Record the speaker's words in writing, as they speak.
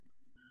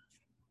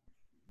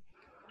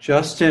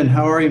Justin,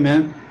 how are you,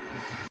 man?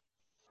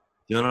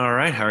 Doing all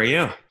right. How are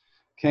you?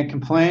 Can't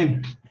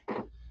complain.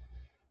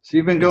 So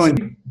you've been Good.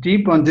 going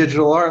deep on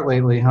digital art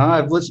lately, huh?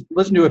 I've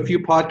listened to a few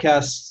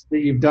podcasts that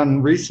you've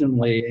done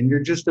recently, and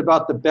you're just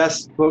about the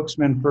best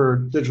spokesman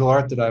for digital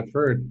art that I've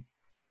heard.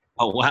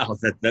 Oh wow,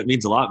 that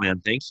means a lot,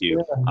 man. Thank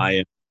you. Yeah.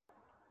 I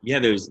Yeah,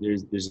 there's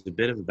a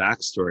bit of a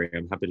backstory.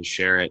 I'm happy to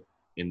share it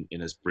in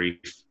as brief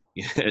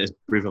as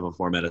brief of a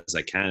format as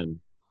I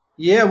can.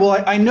 Yeah,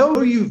 well, I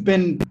know you've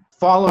been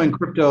following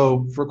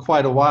crypto for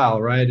quite a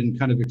while, right? And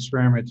kind of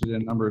experimented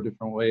in a number of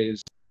different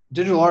ways.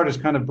 Digital art is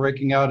kind of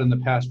breaking out in the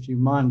past few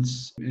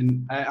months,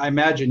 and I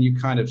imagine you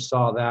kind of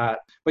saw that.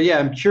 But yeah,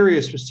 I'm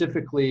curious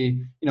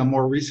specifically,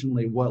 more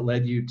recently, what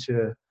led you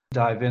to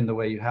dive in the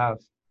way you have?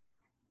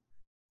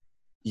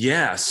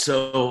 Yeah,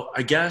 so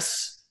I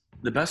guess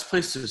the best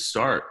place to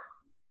start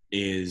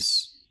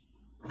is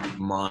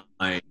my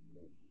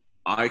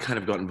I kind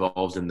of got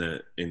involved in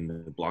the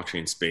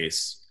blockchain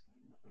space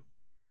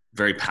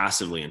very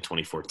passively in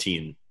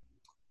 2014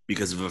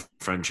 because of a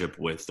friendship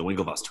with the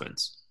Winklevoss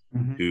twins,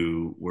 Hmm.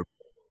 who were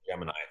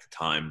Gemini at the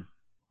time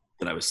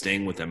that I was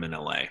staying with them in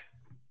LA.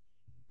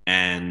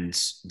 And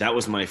that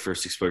was my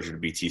first exposure to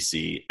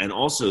BTC and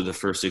also the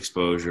first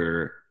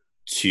exposure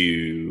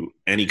to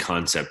any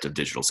concept of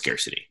digital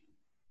scarcity.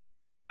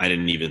 I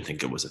didn't even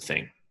think it was a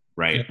thing,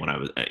 right? Yeah. When I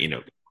was,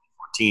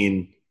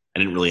 14, I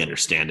didn't really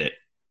understand it.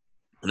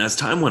 And as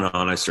time went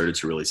on, I started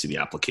to really see the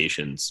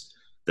applications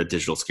that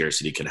digital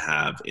scarcity can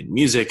have in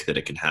music, that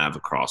it can have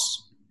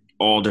across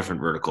all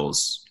different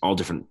verticals, all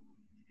different,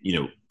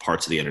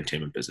 parts of the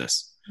entertainment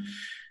business.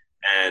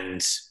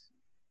 And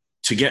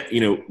to get,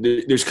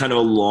 there's kind of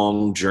a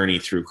long journey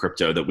through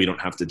crypto that we don't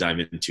have to dive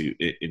into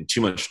in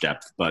too much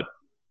depth, but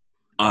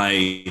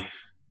I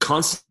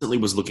constantly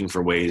was looking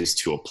for ways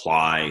to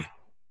apply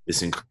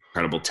this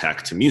incredible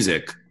tech to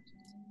music.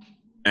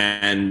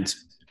 And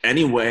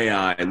any way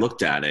I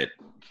looked at it,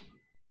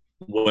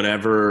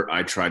 whatever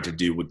I tried to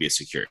do would be a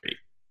security,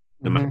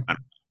 no Hmm.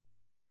 matter,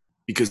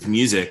 because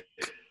music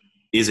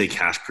is a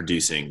cash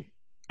producing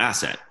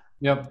asset.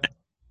 Yep.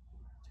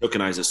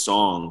 Tokenize a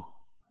song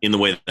in the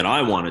way that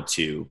I wanted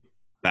to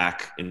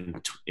back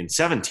in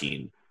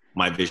 17.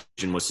 My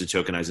vision was to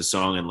tokenize a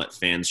song and let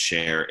fans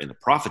share in the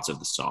profits of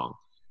the song.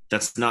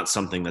 That's not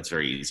something that's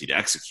very easy to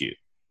execute.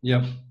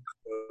 Yep.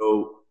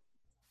 So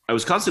I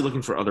was constantly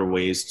looking for other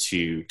ways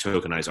to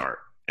tokenize art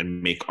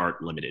and make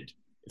art limited,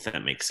 if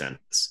that makes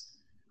sense.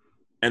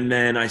 And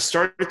then I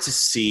started to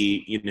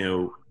see,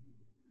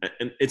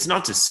 and it's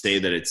not to say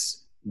that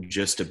it's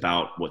just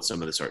about what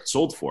some of this art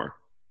sold for,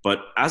 but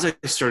as I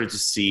started to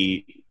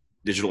see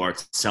digital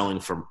art selling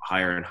for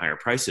higher and higher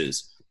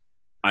prices,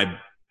 I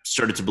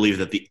started to believe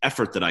that the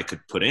effort that I could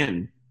put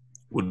in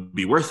would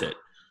be worth it.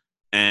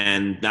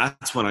 And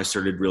that's when I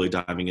started really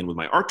diving in with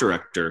my art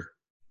director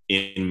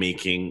in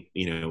making,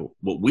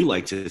 what we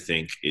like to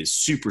think is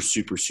super,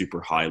 super,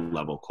 super high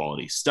level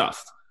quality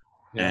stuff.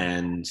 Yeah.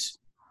 And,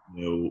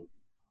 you know,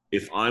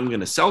 if I'm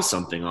going to sell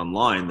something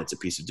online that's a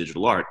piece of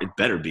digital art, it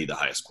better be the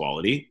highest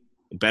quality.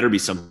 It better be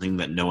something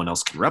that no one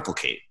else can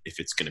replicate if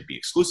it's going to be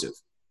exclusive.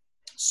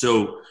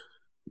 So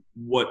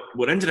what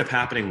ended up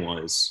happening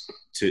was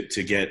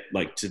to get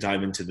like to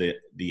dive into the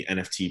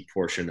NFT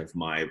portion of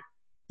my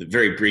the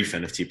very brief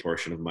NFT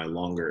portion of my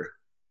longer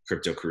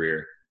crypto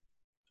career.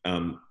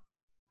 Um,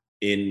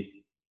 in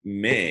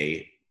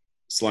May,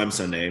 Slime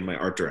Sunday, my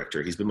art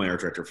director, he's been my art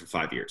director for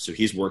 5 years. So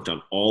he's worked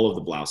on all of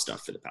the Blau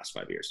stuff for the past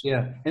 5 years.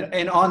 Yeah,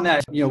 and on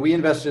that, we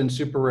invested in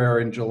Super Rare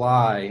in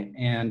July,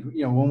 and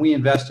when we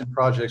invest in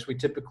projects, we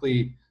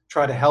typically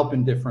try to help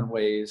in different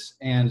ways.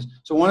 And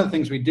so one of the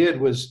things we did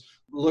was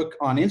look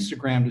on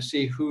Instagram to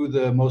see who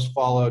the most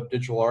followed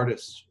digital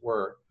artists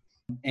were,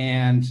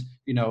 and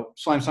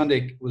Slime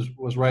Sunday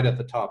was right at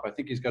the top. I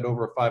think he's got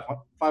over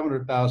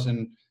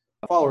 500,000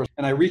 followers,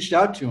 and I reached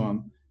out to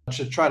him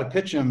to try to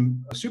pitch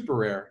him a Super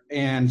Rare,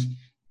 and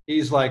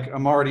he's like,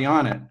 I'm already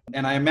on it.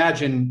 And I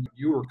imagine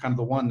you were kind of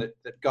the one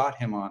that got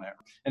him on it.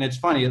 And it's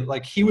funny,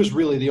 like he was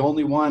really the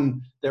only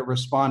one that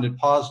responded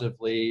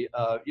positively.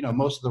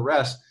 Most of the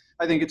rest,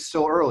 I think it's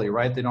still early,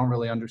 right? They don't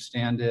really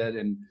understand it,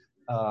 and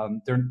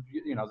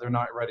they're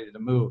not ready to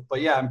move.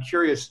 But yeah, I'm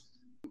curious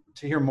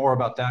to hear more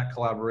about that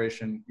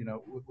collaboration,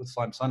 with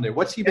Slime Sunday.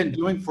 What's he been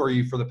doing for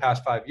you for the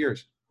past 5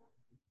 years?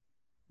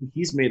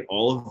 He's made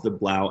all of the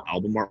Blau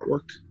album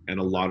artwork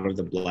and a lot of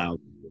the Blau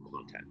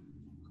content.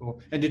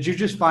 Cool. And did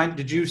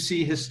you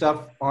see his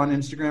stuff on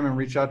Instagram and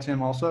reach out to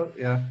him also?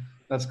 Yeah,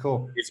 that's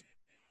cool.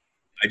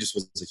 I just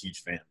was a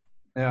huge fan,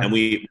 and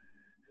Yeah.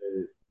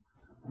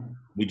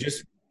 we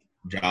just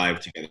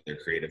jive together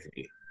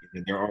creatively.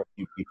 There are a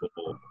few people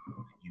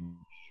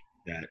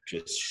that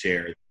just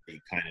share the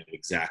kind of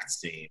exact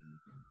same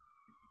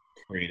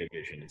creative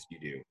vision as you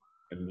do,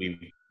 and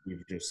we've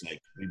just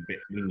like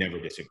we never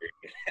disagree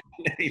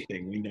on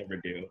anything. We never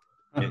do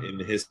in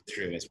the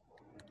history of us.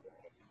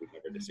 We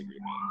never disagree.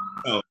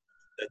 So,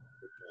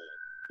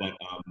 but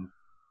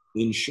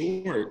in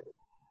short,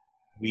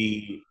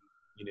 we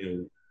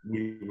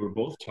we were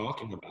both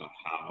talking about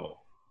how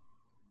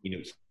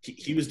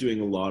he was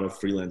doing a lot of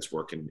freelance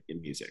work in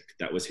music.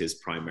 That was his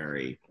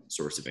primary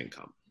source of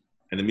income.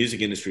 And the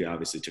music industry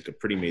obviously took a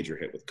pretty major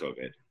hit with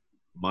COVID.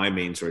 My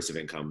main source of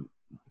income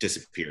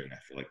disappeared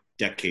after like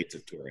decades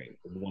of touring,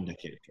 1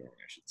 decade of touring,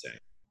 I should say.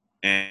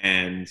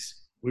 And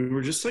we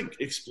were just like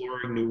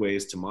exploring new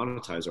ways to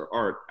monetize our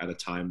art at a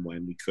time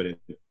when we couldn't,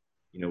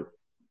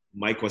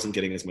 Mike wasn't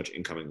getting as much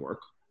incoming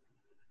work.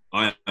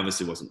 I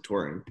obviously wasn't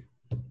touring,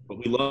 but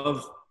we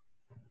love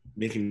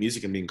making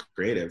music and being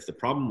creative. The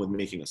problem with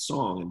making a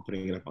song and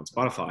putting it up on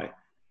Spotify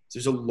is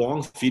there's a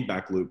long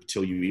feedback loop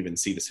till you even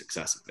see the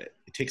success of it.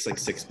 It takes like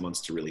 6 months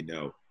to really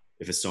know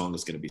if a song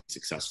is going to be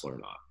successful or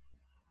not.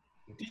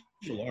 With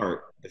digital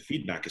art, the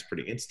feedback is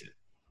pretty instant.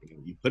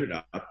 You put it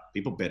up,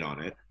 people bid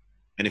on it,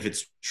 and if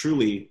it's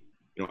truly,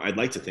 I'd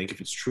like to think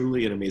if it's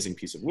truly an amazing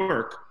piece of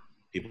work,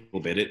 people will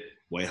bid it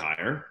way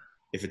higher.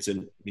 If it's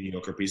a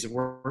mediocre piece of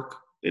work,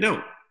 they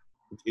don't.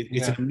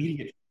 It's an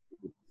immediate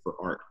for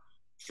art,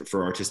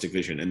 for artistic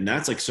vision. And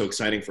that's like so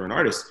exciting for an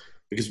artist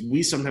because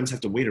we sometimes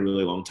have to wait a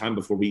really long time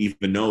before we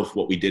even know if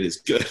what we did is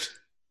good.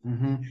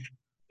 Mm-hmm.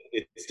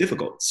 It's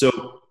difficult.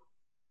 So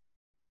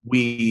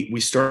we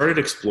started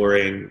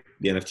exploring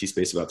the NFT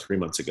space about 3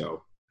 months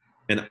ago.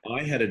 And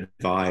I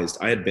advised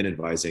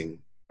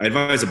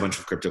a bunch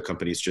of crypto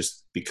companies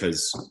just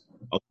because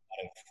a lot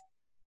of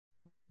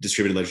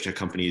distributed ledger tech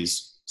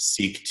companies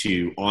seek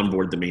to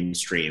onboard the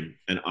mainstream.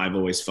 And I've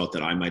always felt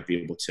that I might be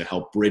able to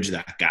help bridge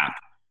that gap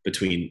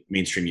between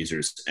mainstream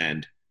users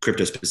and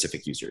crypto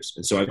specific users.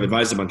 And so I've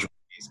advised a bunch of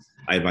companies.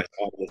 I advise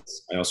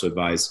Oculus. I also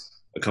advise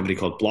a company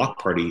called Block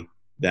Party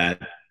that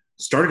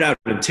started out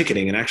in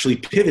ticketing and actually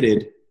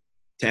pivoted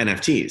to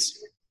NFTs.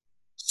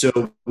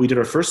 So we did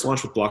our first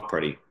launch with Block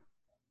Party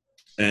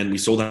and we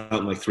sold out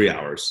in like 3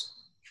 hours.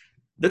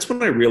 That's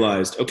when I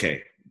realized,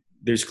 okay,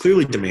 there's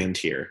clearly demand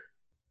here,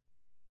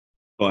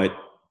 but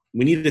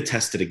we needed to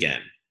test it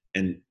again.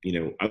 And,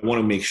 I want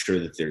to make sure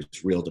that there's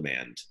real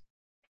demand.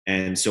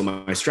 And so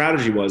my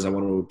strategy was I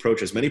want to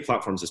approach as many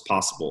platforms as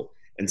possible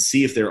and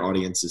see if their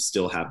audiences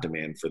still have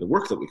demand for the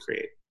work that we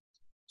create.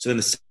 So then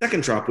the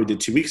second drop we did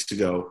 2 weeks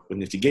ago with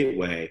Nifty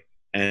Gateway,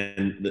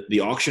 and the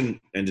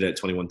auction ended at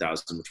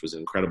 $21,000, which was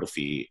an incredible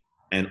fee.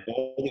 And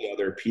all the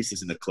other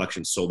pieces in the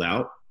collection sold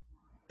out.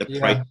 The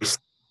price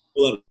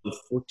sold out in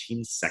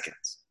 14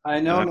 seconds. I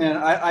know, man.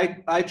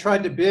 I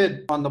tried to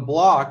bid on the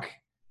block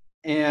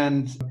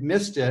and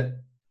missed it.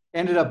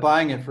 Ended up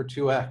buying it for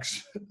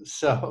 2x.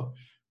 So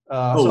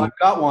I've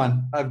got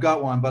one,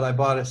 but I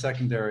bought a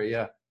secondary.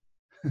 Yeah.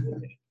 I think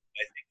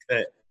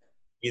that,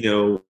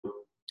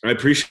 I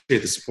appreciate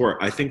the support.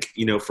 I think,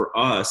 for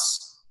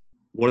us,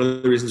 one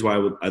of the reasons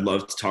why I'd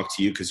love to talk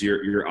to you, because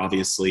you're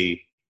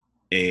obviously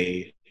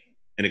an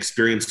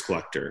experienced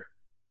collector.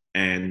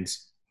 And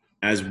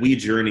as we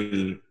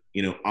journey,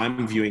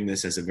 I'm viewing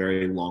this as a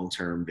very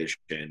long-term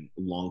vision,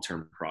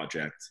 long-term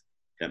project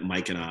that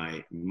Mike and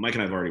I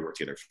have already worked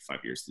together for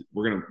 5 years.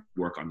 We're going to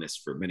work on this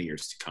for many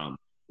years to come.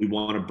 We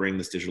want to bring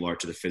this digital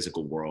art to the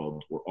physical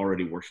world. We're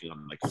already working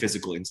on like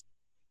physical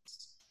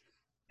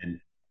and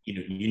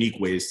unique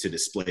ways to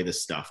display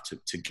this stuff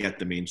to get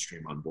the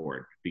mainstream on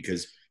board,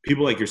 because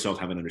people like yourself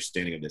have an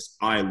understanding of this.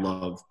 I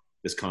love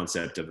this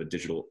concept of a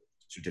digital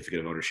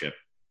certificate of ownership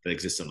that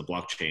exists on the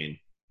blockchain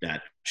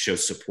that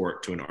shows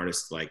support to an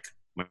artist like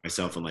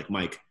myself and like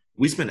Mike.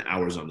 We spend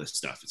hours on this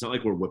stuff. It's not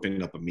like we're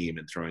whipping up a meme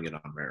and throwing it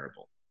on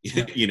Rarible.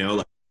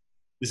 Yeah.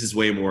 This is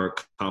way more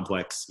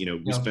complex.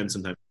 We spend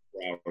sometimes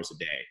 4 hours a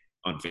day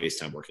on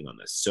FaceTime working on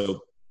this.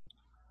 So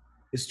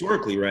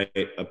historically, right,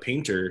 a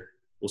painter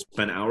will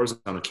spend hours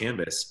on a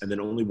canvas and then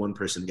only one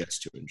person gets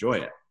to enjoy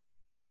it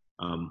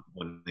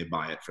when they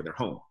buy it for their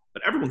home.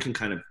 But everyone can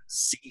kind of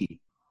see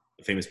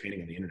a famous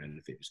painting on the internet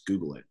if they just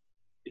Google it.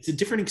 It's a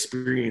different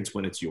experience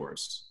when it's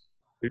yours.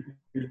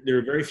 There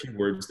are very few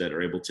words that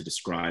are able to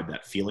describe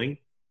that feeling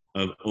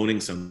of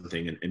owning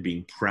something and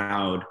being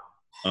proud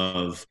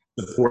of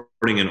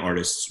supporting an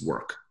artist's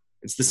work.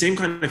 It's the same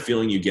kind of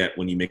feeling you get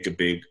when you make a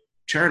big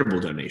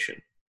charitable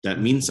donation that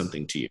means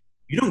something to you.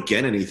 You don't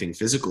get anything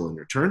physical in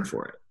return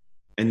for it.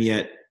 And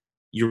yet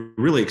you're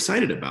really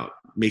excited about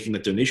making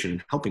that donation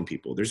and helping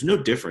people. There's no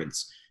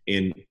difference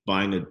in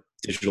buying a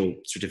digital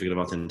certificate of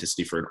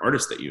authenticity for an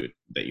artist that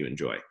you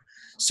enjoy.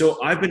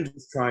 So I've been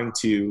trying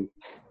to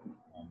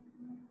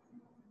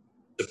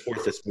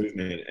support this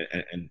movement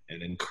and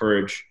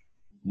encourage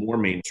more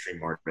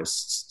mainstream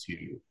artists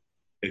to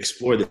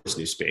explore this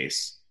new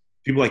space.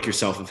 People like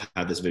yourself have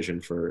had this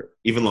vision for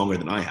even longer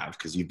than I have,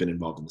 because you've been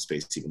involved in the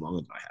space even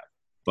longer than I have.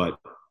 But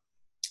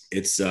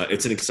it's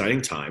an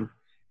exciting time.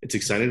 It's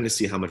exciting to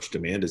see how much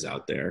demand is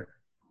out there.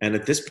 And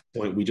at this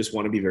point, we just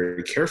want to be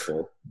very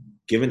careful,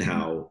 given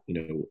how,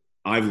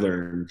 I've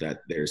learned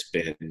that there's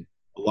been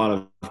a lot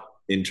of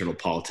internal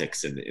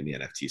politics in the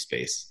NFT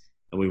space.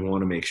 And we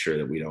want to make sure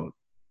that we don't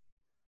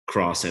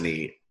cross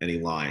any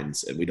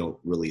lines and we don't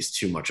release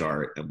too much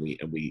art, and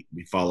we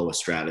follow a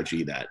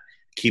strategy that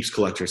keeps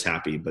collectors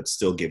happy, but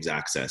still gives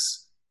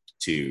access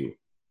to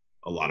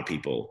a lot of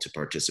people to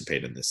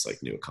participate in this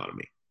like new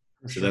economy.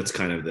 So that's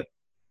kind of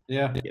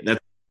that's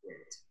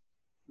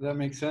That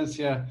makes sense.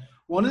 Yeah.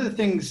 One of the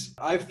things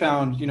I've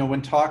found,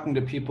 when talking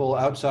to people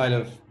outside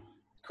of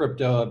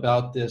crypto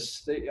about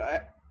this,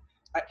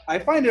 I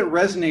find it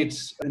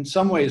resonates in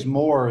some ways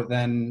more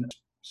than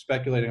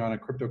speculating on a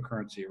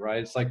cryptocurrency,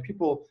 right? It's like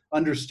people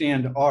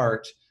understand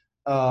art,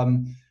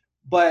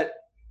 but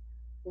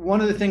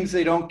one of the things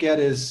they don't get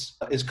is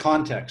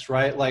context,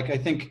 right? Like I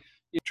think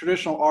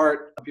traditional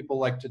art, people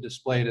like to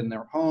display it in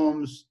their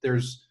homes.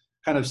 There's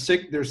kind of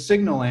there's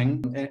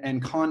signaling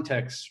and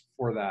context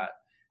for that,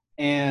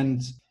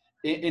 and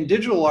in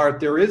digital art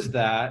there is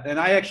that, and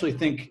I actually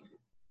think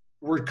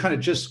we're kind of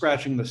just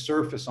scratching the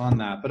surface on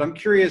that. But I'm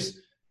curious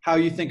how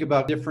you think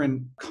about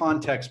different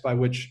contexts by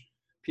which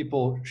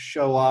people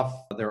show off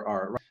their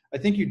art. I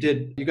think you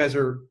guys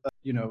are,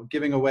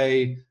 giving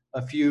away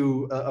a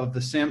few of the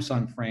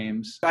Samsung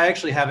frames. I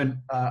actually haven't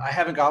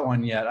got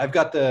one yet. I've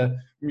got the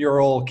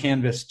mural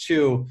canvas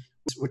too,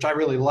 which I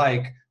really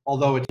like,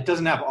 although it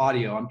doesn't have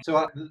audio.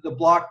 So the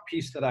block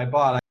piece that I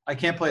bought, I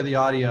can't play the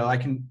audio. I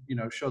can,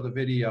 show the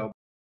video.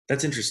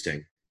 That's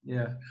interesting.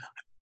 Yeah.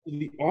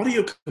 The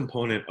audio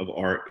component of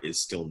art is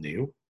still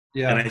new.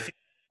 Yeah. And I think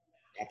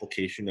the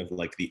application of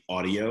like the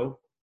audio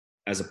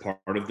as a part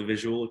of the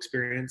visual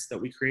experience that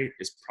we create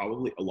is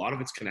probably a lot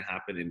of it's going to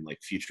happen in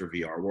like future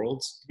VR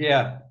worlds.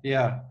 Yeah.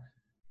 Yeah.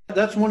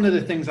 That's one of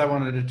the things I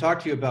wanted to talk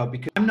to you about,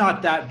 because I'm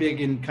not that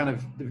big in kind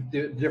of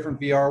the different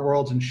VR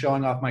worlds and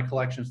showing off my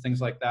collections,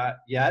 things like that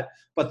yet.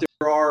 But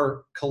there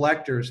are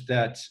collectors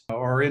that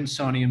are in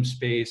Sonium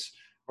space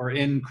or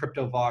in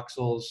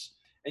CryptoVoxels.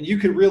 And you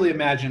could really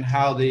imagine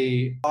how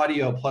the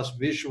audio plus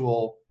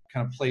visual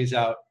kind of plays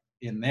out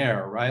in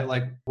there, right?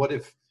 Like what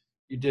if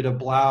you did a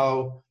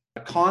Blau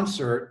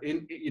concert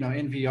in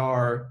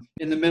VR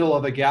in the middle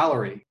of a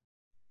gallery?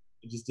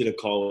 I just did a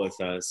call with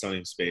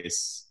Sonium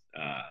Space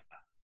a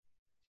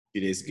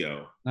few days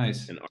ago.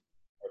 Nice. And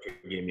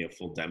Arthur gave me a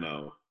full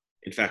demo.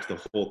 In fact,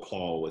 the whole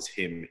call was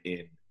him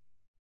in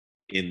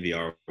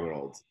VR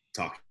world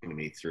talking to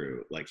me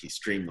through, like he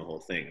streamed the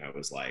whole thing. I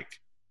was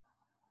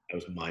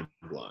mind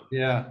blown.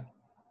 Yeah.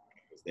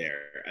 I was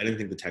there. I didn't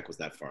think the tech was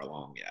that far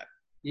along yet.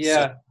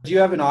 Yeah. So, do you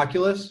have an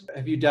Oculus?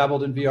 Have you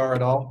dabbled in VR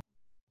at all?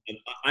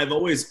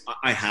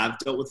 I have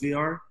dealt with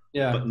VR,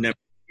 yeah, but never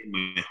in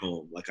my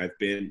home. Like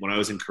when I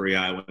was in Korea,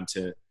 I went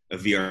to a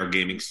VR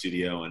gaming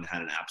studio and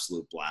had an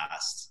absolute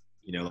blast.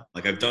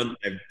 Like I've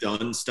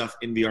done stuff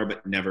in VR,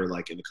 but never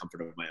like in the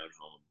comfort of my own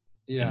home.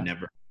 Yeah.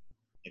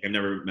 I've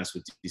never messed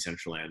with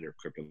Decentraland or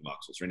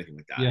CryptoVoxels or anything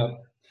like that. Yeah.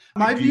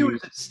 My view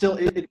is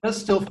it does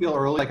still feel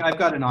early. Like I've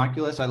got an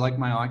Oculus. I like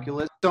my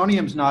Oculus.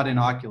 Sonium's not in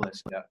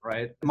Oculus yet,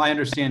 right? My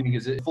understanding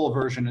is that full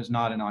version is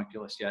not in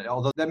Oculus yet,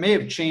 although that may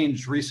have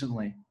changed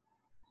recently.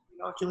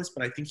 Oculus,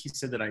 but I think he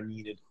said that I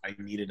needed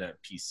a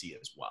PC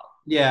as well.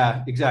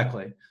 Yeah,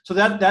 exactly. So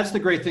that's the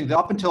great thing.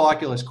 Up until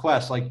Oculus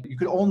Quest, like you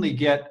could only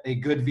get a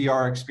good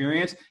VR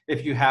experience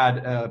if you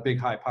had a big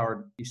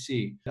high-powered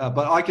PC. But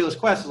Oculus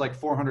Quest is like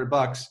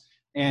 $400,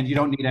 and you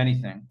don't need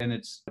anything, and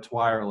it's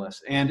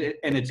wireless, and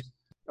it's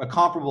a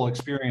comparable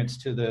experience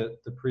to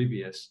the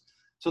previous.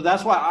 So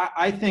that's why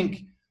I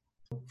think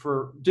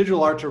for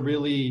digital art to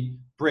really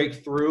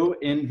break through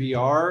in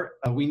VR,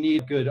 we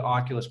need good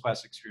Oculus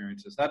Quest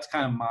experiences. That's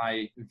kind of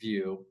my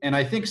view. And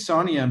I think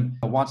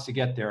Sonium wants to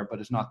get there, but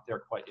is not there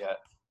quite yet.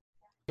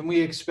 Can we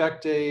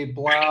expect a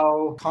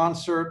Blau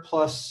concert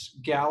plus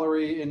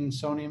gallery in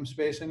Sonium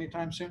space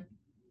anytime soon?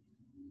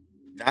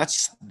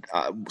 That's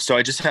so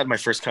I just had my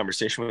first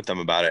conversation with them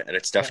about it, and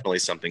it's definitely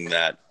something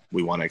that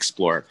we want to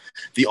explore.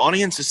 The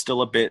audience is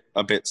still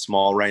a bit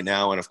small right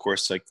now, and of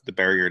course, like the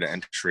barrier to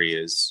entry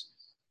is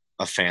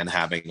a fan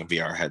having a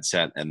VR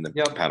headset and the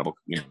compatible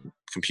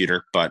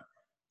computer, but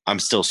I'm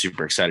still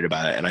super excited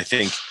about it. And I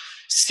think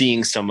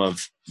seeing some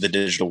of the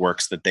digital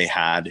works that they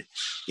had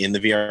in the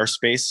VR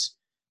space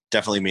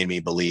definitely made me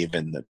believe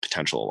in the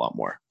potential a lot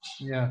more.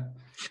 Yeah.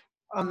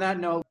 On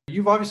that note,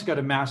 you've obviously got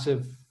a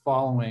massive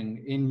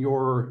following in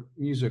your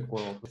music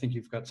world. I think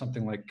you've got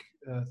something like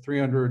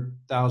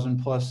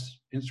 300,000 plus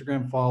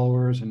Instagram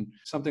followers and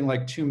something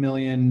like 2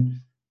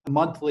 million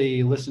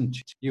monthly listen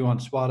to you on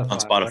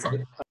Spotify.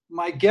 Right?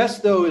 My guess,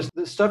 though, is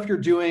the stuff you're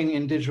doing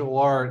in digital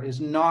art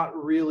is not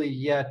really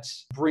yet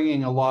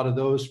bringing a lot of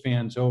those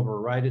fans over,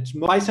 right?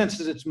 My sense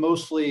is it's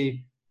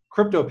mostly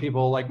crypto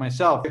people like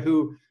myself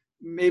who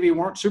maybe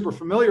weren't super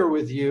familiar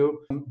with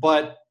you,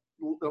 but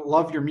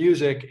love your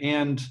music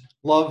and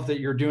love that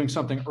you're doing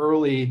something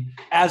early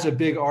as a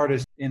big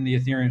artist in the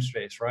Ethereum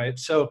space, right?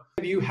 So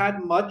have you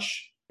had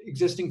much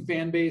existing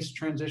fan base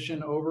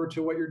transition over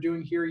to what you're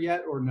doing here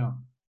yet, or no?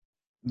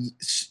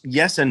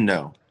 Yes and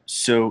no.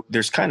 So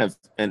there's kind of,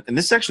 and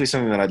this is actually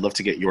something that I'd love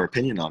to get your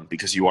opinion on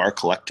because you are a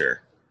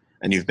collector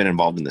and you've been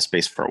involved in the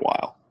space for a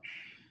while.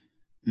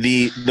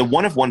 The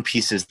one-of-one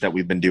pieces that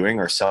we've been doing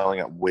are selling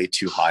at way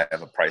too high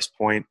of a price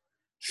point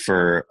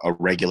for a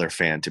regular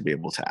fan to be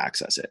able to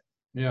access it.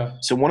 Yeah.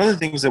 So one of the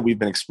things that we've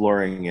been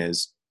exploring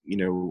is,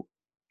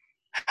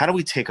 how do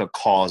we take a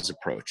KAWS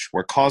approach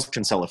where KAWS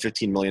can sell a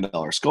 $15 million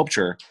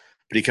sculpture,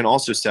 but he can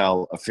also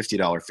sell a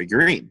 $50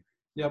 figurine.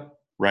 Yep.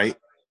 Right?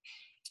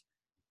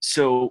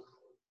 So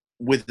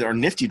with our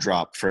Nifty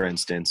drop, for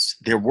instance,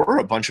 there were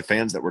a bunch of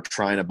fans that were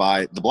trying to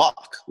buy the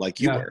block like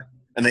you were,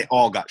 and they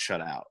all got shut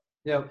out.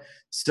 Yep.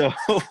 So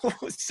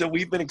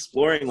we've been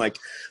exploring like,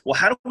 well,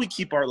 how do we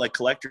keep our like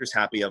collectors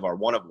happy of our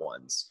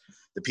one-of-ones,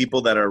 the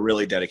people that are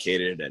really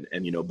dedicated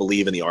and you know,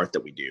 believe in the art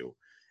that we do.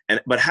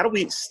 But how do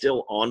we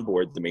still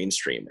onboard the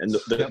mainstream? And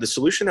the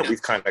solution that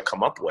we've kind of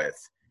come up with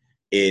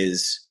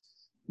is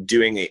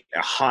doing a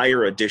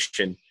higher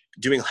edition,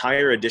 doing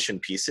higher edition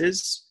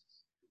pieces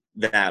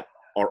that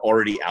are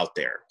already out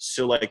there.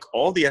 So like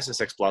all the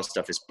SSX Blau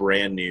stuff is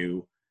brand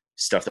new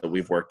stuff that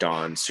we've worked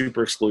on,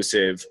 super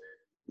exclusive,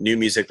 new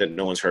music that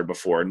no one's heard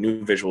before,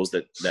 new visuals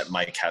that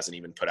Mike hasn't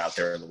even put out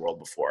there in the world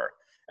before.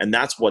 And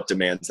that's what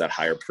demands that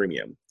higher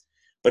premium.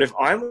 But if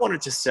I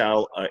wanted to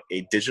sell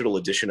a digital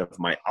edition of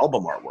my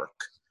album artwork,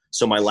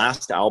 so my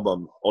last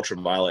album,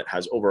 Ultraviolet,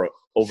 has over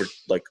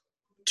like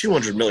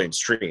 200 million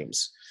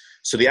streams.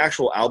 So the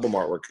actual album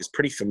artwork is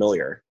pretty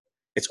familiar.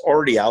 It's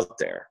already out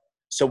there.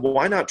 So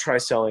why not try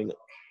selling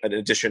an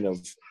edition of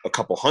a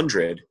couple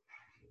hundred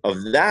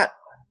of that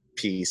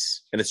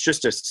piece? And it's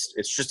just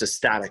a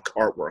static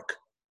artwork,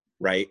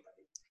 right?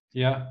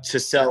 Yeah. To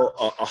sell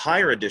a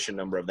higher edition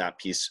number of that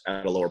piece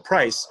at a lower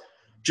price,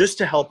 just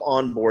to help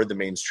onboard the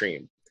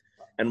mainstream.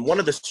 And one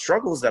of the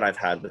struggles that I've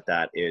had with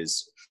that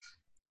is,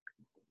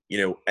 you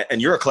know,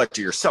 and you're a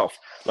collector yourself,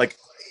 like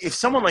if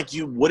someone like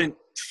you wouldn't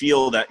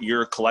feel that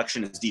your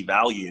collection is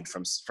devalued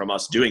from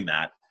us doing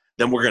that,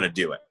 then we're going to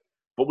do it.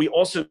 But we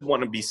also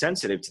want to be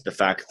sensitive to the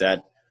fact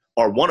that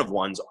our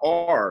one-of-ones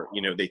are,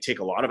 you know, they take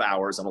a lot of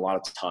hours and a lot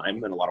of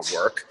time and a lot of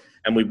work,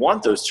 and we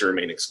want those to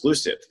remain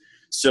exclusive.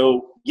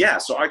 So, yeah,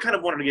 so I kind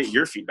of wanted to get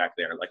your feedback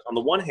there. Like, on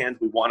the one hand,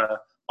 we want to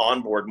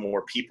onboard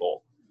more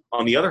people.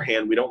 On the other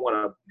hand, we don't want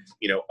to,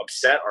 you know,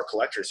 upset our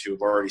collectors who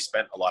have already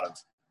spent a lot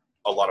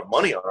of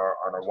money on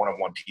our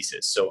one-of-one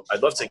pieces. So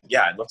I'd love to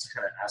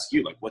kind of ask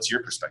you, like, what's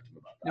your perspective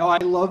about that? No, I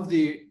love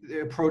the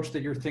approach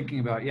that you're thinking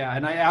about. Yeah.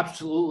 And I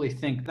absolutely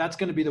think that's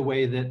going to be the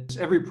way that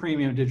every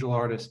premium digital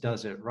artist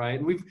does it. Right.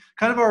 And we've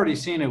kind of already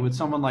seen it with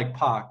someone like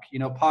Pac. You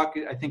know, Pac,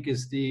 I think,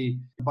 is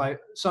by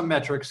some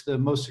metrics, the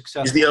most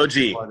successful. He's the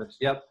OG. Artist.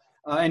 Yep.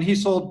 And he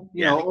sold,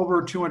 you know,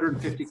 over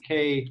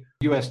 250K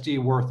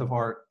USD worth of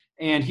art.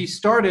 And he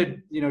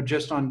started, you know,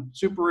 just on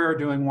Super Rare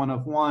doing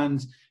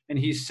one-of-ones. And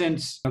he's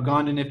since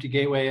gone to Nifty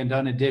Gateway and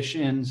done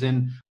editions.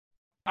 And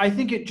I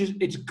think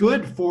it's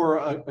good for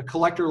a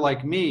collector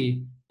like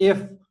me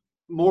if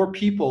more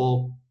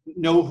people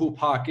know who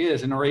Pac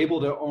is and are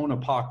able to own a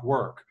Pac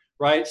work,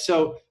 right?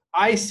 So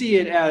I see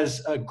it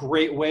as a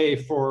great way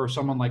for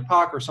someone like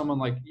Pac or someone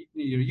like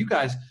you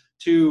guys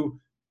to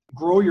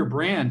grow your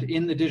brand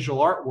in the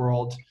digital art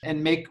world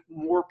and make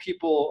more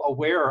people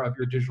aware of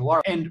your digital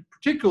art. And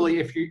particularly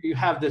if you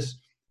have this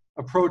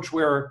approach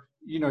where,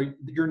 you know,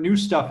 your new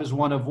stuff is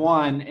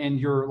one-of-one and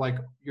your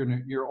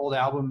old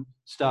album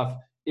stuff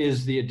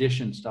is the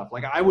edition stuff.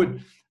 Like I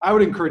would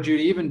encourage you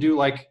to even do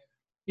like,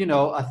 you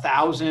know,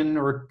 1,000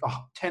 or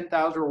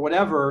 10,000 or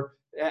whatever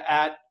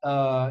at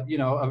you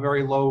know, a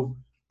very low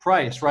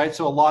price, right?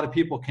 So a lot of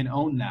people can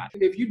own that.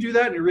 If you do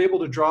that and you're able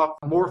to draw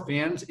more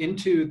fans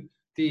into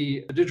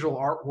the digital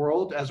art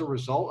world as a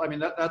result, I mean,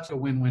 that's a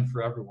win-win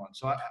for everyone.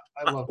 So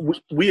I love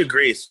it. We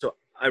agree. So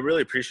I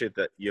really appreciate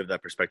that you have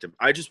that perspective.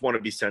 I just want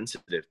to be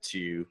sensitive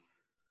to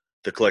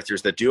the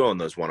collectors that do own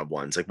those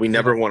one-of-ones. Like we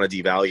never want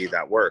to devalue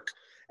that work.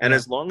 And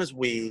as long as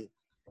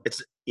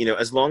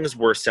as long as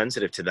we're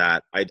sensitive to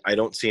that, I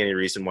don't see any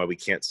reason why we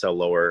can't sell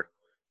lower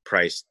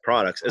priced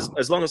products.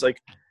 As long as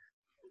like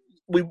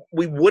we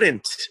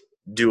wouldn't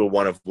do a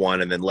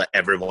one-of-one and then let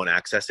everyone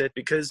access it,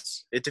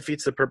 because it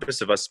defeats the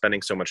purpose of us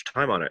spending so much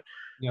time on it.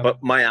 Yep.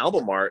 But my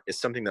album art is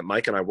something that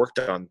Mike and I worked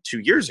on 2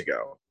 years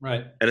ago.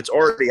 Right. And it's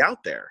already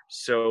out there.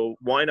 So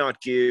why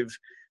not give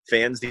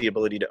fans the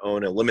ability to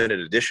own a limited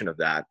edition of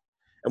that?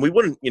 And we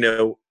wouldn't, we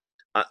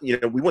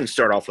wouldn't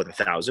start off with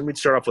 1,000. We'd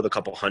start off with a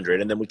couple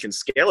hundred, and then we can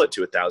scale it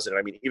to 1,000.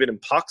 I mean, even in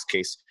Pac's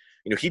case,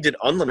 you know, he did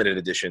unlimited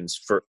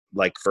editions for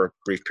a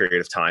brief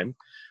period of time.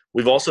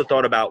 We've also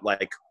thought about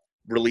like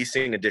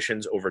releasing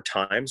editions over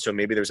time. So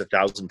maybe there's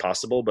 1,000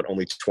 possible, but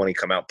only 20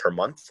 come out per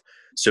month.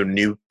 So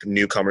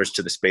newcomers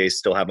to the space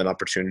still have an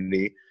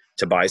opportunity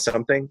to buy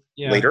something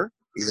later,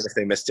 even if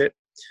they missed it.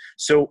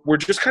 So we're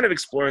just kind of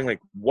exploring like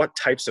what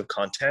types of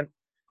content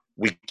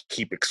we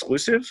keep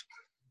exclusive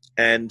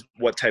and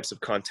what types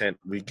of content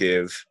we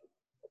give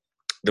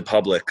the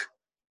public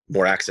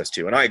more access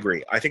to. And I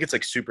agree. I think it's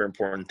like super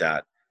important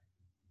that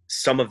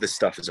some of this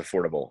stuff is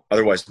affordable.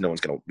 Otherwise, no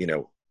one's going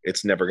to,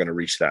 it's never going to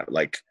reach that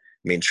like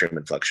mainstream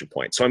inflection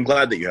point. So I'm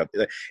glad that you have,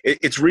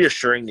 it's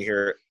reassuring to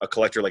hear a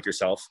collector like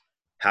yourself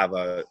have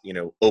a,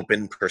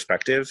 open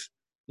perspective.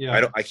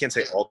 Yeah. I can't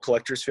say all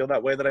collectors feel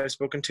that way that I've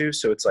spoken to.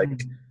 So it's like,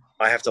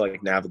 I have to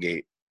like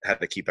navigate how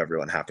to keep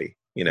everyone happy,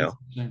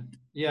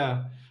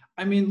 Yeah.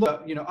 I mean,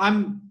 look,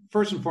 I'm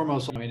first and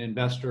foremost, I'm an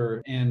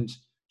investor and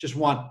just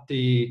want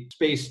the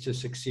space to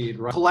succeed,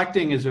 right?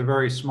 Collecting is a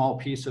very small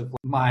piece of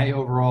my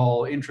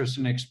overall interest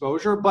and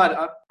exposure,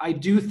 but I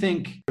do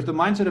think the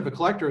mindset of a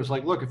collector is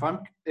like, look,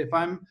 if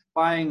I'm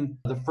buying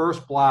the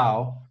first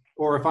Blau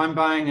or if I'm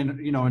buying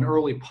an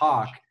early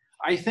POC,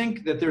 I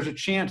think that there's a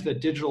chance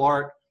that digital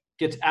art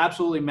gets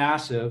absolutely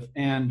massive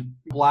and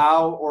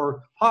Blau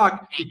or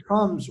POC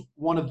becomes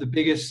one of the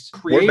biggest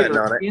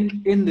creators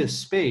in this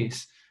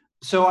space.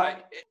 So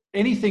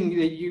anything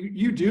that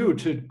you do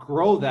to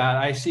grow that,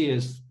 I see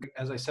as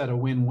I said, a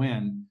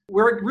win-win.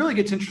 Where it really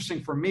gets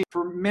interesting for me,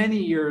 for many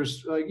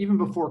years, even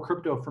before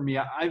crypto for me,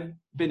 I've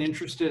been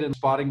interested in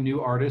spotting new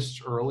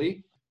artists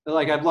early.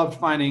 Like I've loved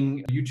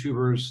finding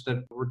YouTubers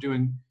that were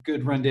doing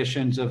good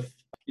renditions of,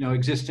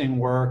 existing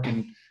work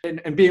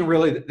and being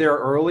really there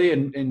early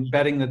and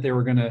betting that they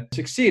were going to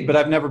succeed. But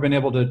I've never been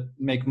able to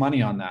make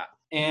money on that.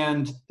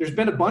 And there's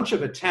been a bunch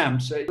of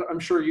attempts. I'm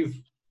sure you've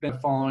been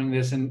following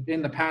this in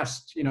the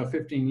past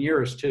 15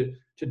 years to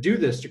do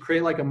this, to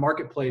create like a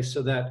marketplace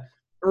so that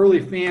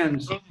early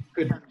fans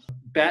could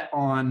bet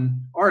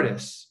on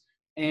artists.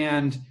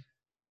 And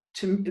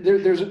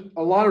there's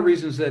a lot of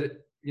reasons that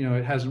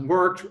it hasn't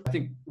worked. I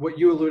think what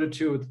you alluded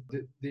to,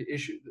 the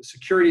issue, the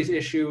securities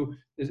issue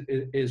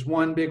is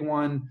one big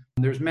one.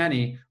 There's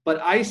many, but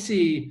I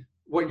see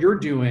what you're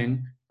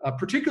doing,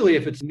 particularly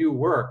if it's new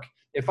work.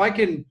 If I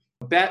can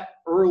bet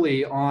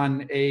early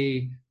on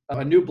a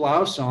new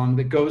Blau song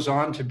that goes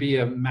on to be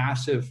a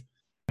massive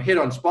hit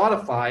on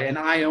Spotify, and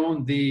I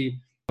own the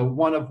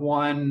one of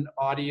one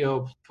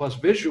audio plus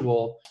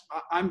visual,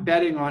 I'm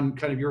betting on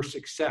kind of your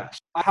success.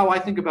 How I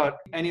think about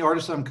any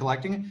artist I'm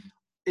collecting,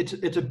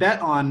 it's a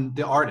bet on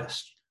the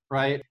artist,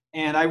 right?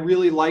 And I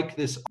really like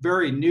this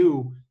very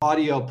new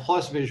audio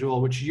plus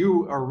visual, which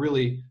you are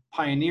really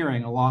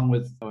pioneering along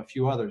with a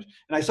few others.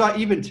 And I saw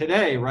even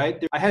today,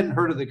 right? I hadn't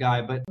heard of the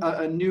guy, but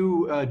a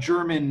new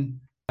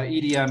German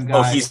EDM guy.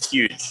 Oh, he's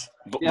huge.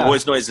 Yeah.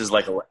 Boys Noise is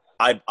like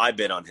I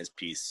bid on his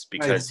piece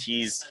because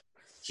he's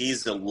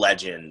a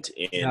legend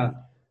in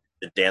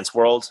the dance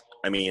world.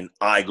 I mean,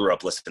 I grew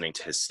up listening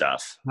to his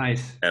stuff.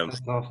 Nice. And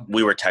that's awesome.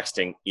 we were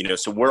texting,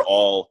 so we're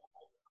all,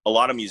 a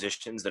lot of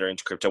musicians that are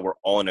into crypto, we're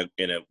all in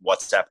a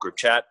WhatsApp group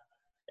chat.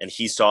 And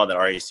he saw that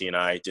RAC and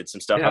I did some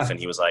stuff and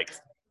he was like,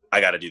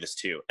 I got to do this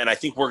too. And I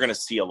think we're going to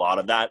see a lot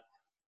of that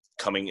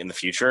coming in the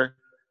future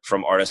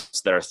from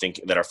artists that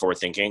are forward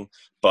thinking.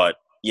 But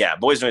yeah,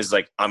 Boys Noise is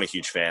like, I'm a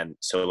huge fan.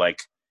 So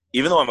like,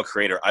 even though I'm a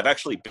creator, I've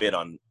actually bid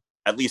on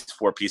at least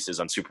 4 pieces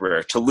on Super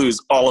Rare to lose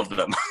all of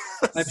them.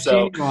 I've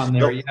seen you on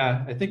there.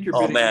 Yeah. I think you're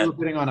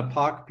bidding on a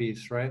POC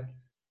piece, right?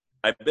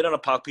 I bid on a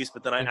POC piece,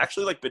 but then I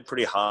actually like bid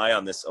pretty high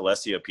on this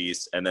Alessio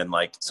piece, and then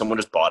like someone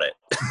just bought it.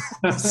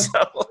 So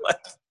like,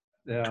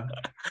 yeah,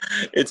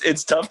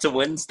 it's tough to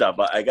win stuff.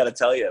 I got to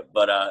tell you,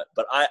 but I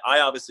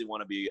obviously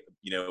want to be,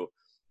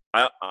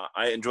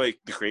 I enjoy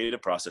the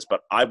creative process,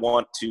 but I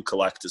want to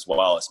collect as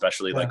well,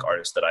 especially like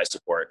artists that I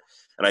support.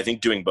 And I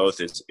think doing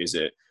both is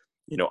it,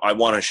 I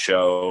want to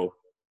show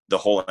the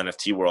whole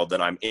NFT world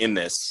that I'm in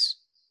this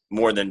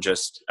more than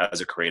just as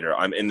a creator.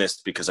 I'm in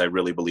this because I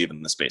really believe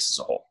in the space as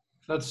a whole.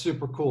 That's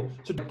super cool.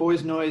 So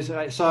Boys Noise,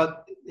 I saw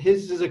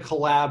his is a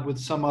collab with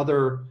some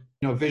other,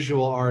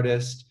 visual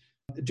artist.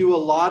 Do a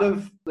lot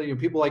of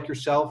people like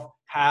yourself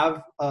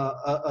have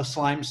a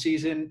slime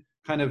season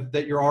kind of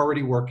that you're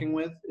already working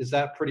with? Is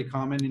that pretty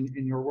common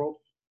in your world?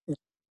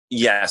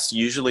 Yes.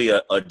 Usually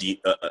a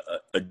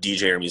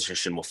DJ or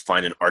musician will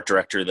find an art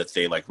director that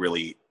they like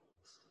really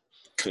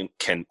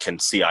can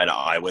see eye to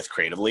eye with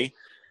creatively.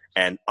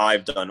 And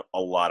I've done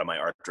a lot of my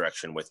art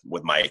direction with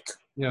Mike.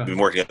 Yeah. We've been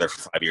working together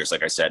for 5 years.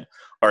 Like I said,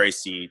 RAC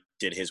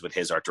did his with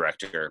his art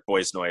director.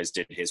 Boys Noise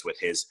did his with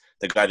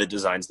the guy that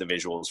designs the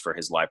visuals for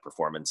his live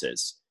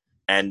performances.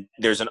 And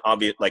there's an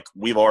obvious, like,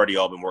 we've already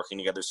all been working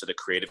together, so the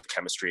creative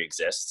chemistry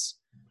exists.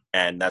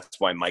 And that's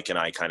why Mike and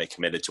I kind of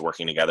committed to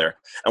working together.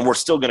 And we're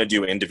still going to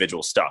do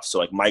individual stuff. So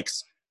like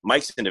Mike's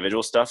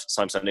individual stuff,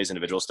 Slime Sunday's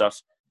individual stuff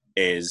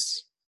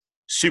is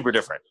super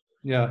different.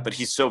 Yeah. But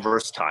he's so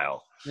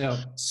versatile.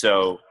 Yeah.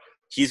 So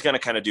he's going to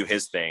kind of do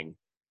his thing.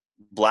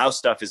 Blau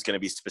stuff is going to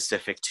be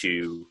specific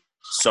to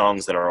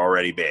songs that are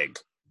already big.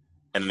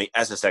 And the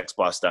SSX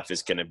Blau stuff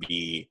is going to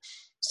be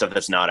stuff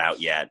that's not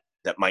out yet,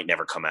 that might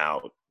never come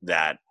out,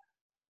 that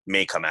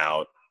may come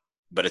out,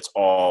 but it's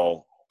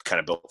all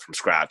kind of built from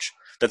scratch.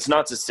 That's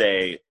not to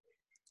say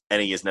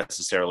any is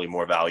necessarily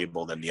more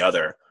valuable than the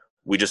other.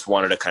 We just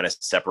wanted to kind of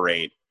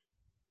separate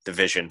the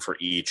vision for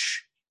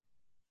each,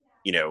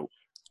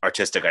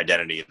 artistic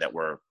identity that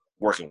we're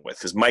working with.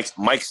 Because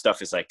Mike's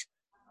stuff is like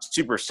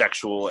super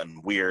sexual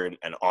and weird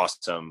and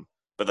awesome,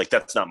 but like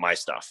that's not my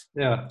stuff.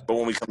 Yeah. But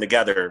when we come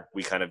together,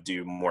 we kind of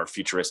do more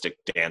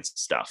futuristic dance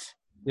stuff.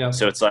 Yeah.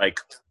 So it's like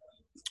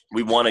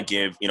we want to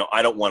give,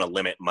 I don't want to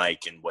limit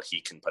Mike and what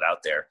he can put out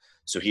there.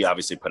 So he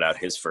obviously put out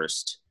his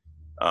first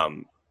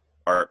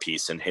art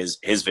piece, and his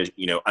vision.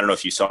 I don't know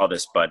if you saw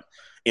this, but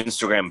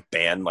Instagram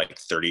banned like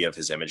 30 of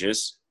his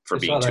images for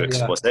being too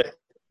explicit.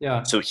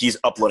 Yeah. So he's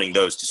uploading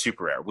those to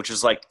Super Rare, which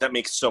is like, that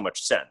makes so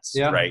much sense,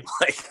 right?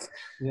 Like,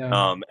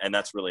 and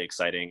that's really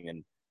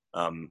exciting.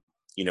 And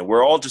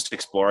we're all just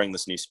exploring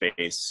this new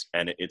space,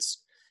 and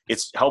it's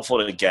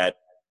helpful to get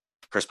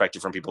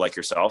perspective from people like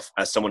yourself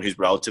as someone who's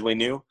relatively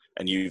new,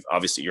 and you're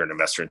an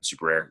investor in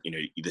Super Rare.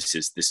 This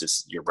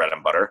is your bread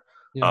and butter.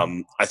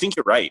 Yeah. I think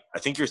you're right. I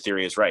think your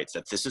theory is right,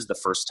 that this is the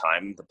first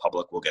time the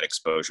public will get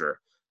exposure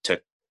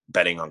to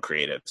betting on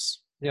creatives.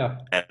 Yeah.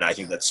 And I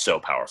think that's so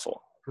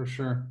powerful. For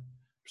sure.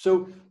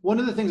 So one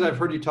of the things I've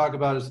heard you talk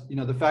about is,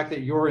 the fact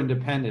that you're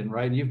independent,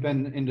 right? You've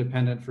been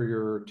independent for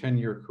your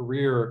 10-year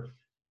career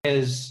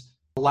has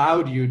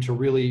allowed you to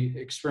really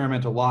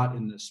experiment a lot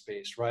in this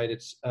space, right?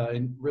 It's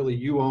and really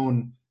you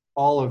own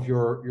all of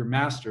your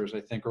masters,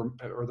 I think, or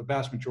the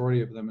vast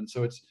majority of them, and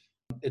so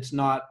it's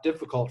not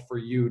difficult for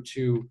you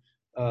to.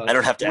 I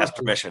don't have to ask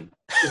permission.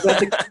 Is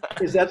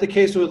that the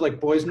case with like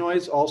Boys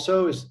Noise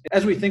also?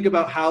 As we think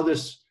about how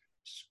this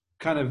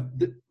kind of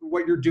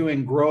what you're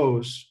doing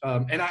grows,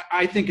 and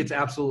I think it's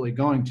absolutely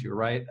going to,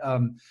 right?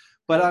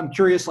 But I'm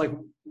curious, like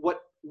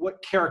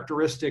what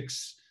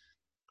characteristics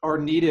are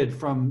needed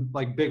from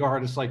like big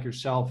artists like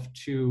yourself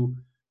to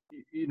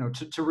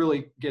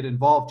really get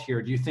involved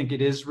here? Do you think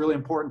it is really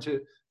important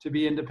to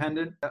be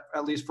independent,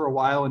 at least for a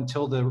while,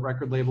 until the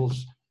record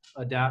labels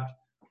adapt?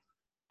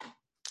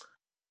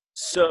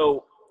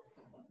 So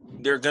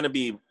there are going to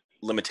be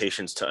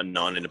limitations to a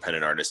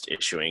non-independent artist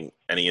issuing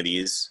any of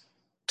these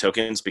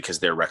tokens because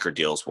their record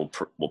deals will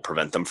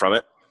prevent them from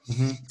it.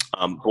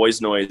 Mm-hmm. Boys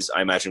Noise,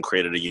 I imagine,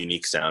 created a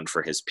unique sound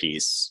for his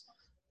piece.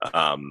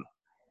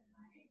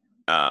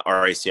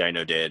 RAC, I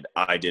know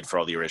I did for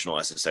all the original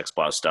SSX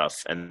Blau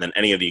stuff. And then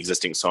any of the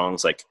existing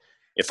songs, like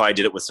if I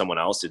did it with someone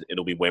else,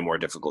 it'll be way more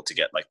difficult to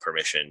get like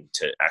permission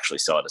to actually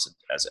sell it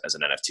as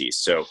an NFT.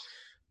 So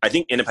I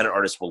think independent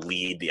artists will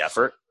lead the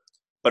effort,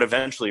 but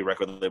eventually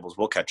record labels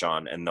will catch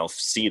on and they'll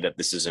see that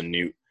this is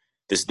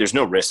there's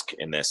no risk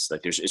in this.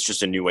 Like it's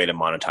just a new way to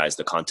monetize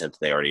the content that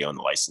they already own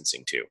the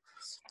licensing to.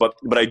 But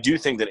I do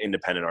think that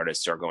independent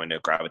artists are going to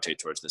gravitate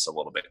towards this a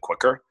little bit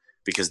quicker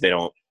because they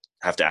don't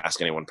have to ask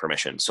anyone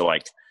permission. So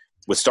like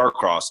with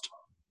Starcrossed,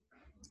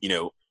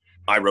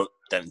 I wrote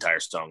that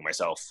entire song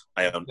myself.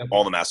 I own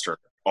all the master,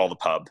 all the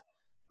pub.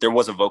 There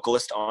was a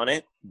vocalist on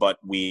it, but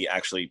we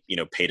actually,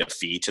 paid a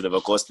fee to the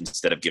vocalist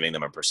instead of giving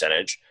them a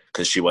percentage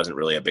because she wasn't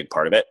really a big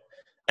part of it.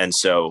 And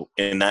so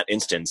in that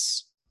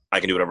instance, I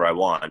can do whatever I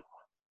want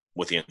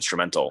with the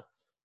instrumental.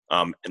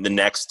 And the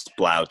next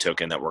Blau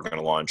token that we're going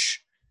to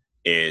launch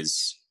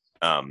is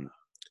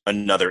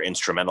another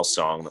instrumental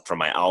song from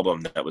my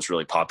album that was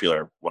really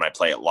popular when I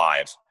play it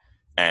live.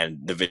 And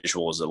the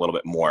visual is a little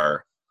bit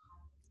more,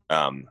 it's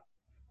a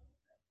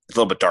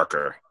little bit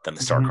darker than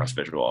the Starcrossed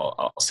visual.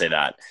 I'll say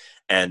that.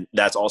 And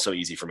that's also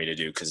easy for me to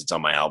do because it's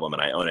on my album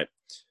and I own it.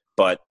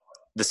 But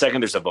the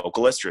second there's a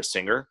vocalist or a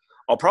singer,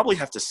 I'll probably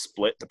have to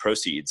split the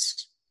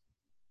proceeds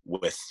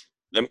with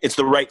them. It's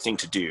the right thing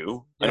to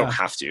do. Yeah. I don't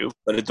have to,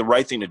 but the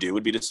right thing to do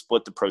would be to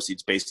split the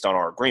proceeds based on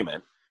our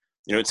agreement.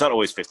 It's not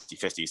always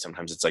 50-50.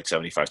 Sometimes it's like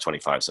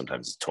 75-25.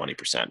 Sometimes it's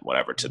 20%,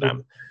 whatever to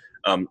them.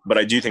 But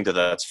I do think that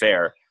that's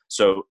fair.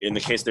 So in the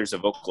case there's a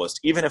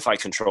vocalist, even if I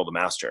control the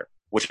master,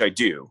 which I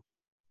do,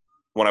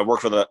 when I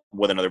work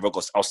with another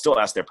vocalist, I'll still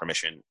ask their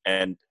permission.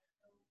 And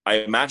I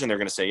imagine they're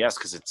going to say yes,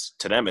 because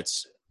to them,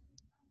 it's,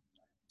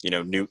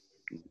 new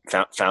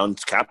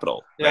found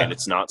capital, right?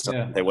 It's not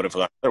something they would have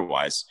done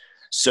otherwise.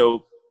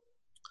 So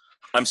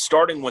I'm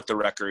starting with the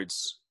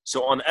records.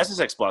 So on the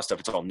SSX Blau stuff,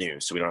 it's all new,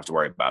 so we don't have to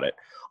worry about it.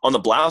 On the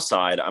Blau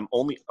side, I'm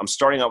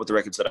starting out with the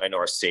records that I know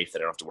are safe, that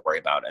I don't have to worry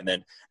about. And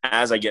then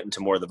as I get into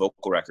more of the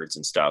vocal records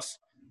and stuff,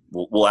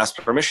 we'll ask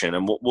permission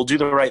and we'll do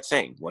the right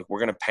thing. Like we're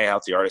going to pay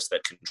out the artists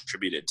that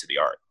contributed to the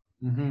art.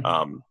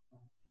 Mm-hmm.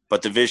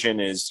 But the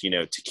vision is,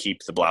 to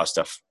keep the Blau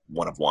stuff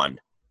one of one,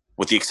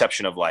 with the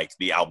exception of like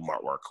the album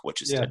artwork,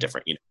 which is a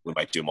different, we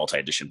might do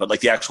multi-edition, but like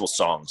the actual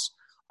songs,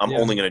 I'm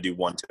only going to do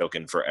one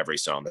token for every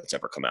song that's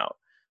ever come out.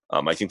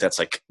 I think that's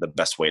like the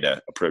best way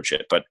to approach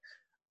it, but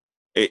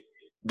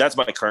that's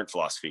my current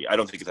philosophy. I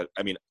don't think that,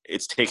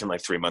 it's taken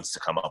like 3 months to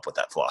come up with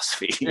that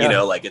philosophy,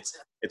 like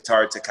it's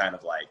hard to kind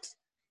of like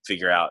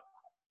figure out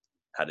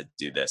how to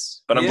do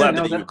this, but I'm glad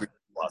that you agree with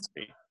the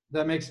philosophy.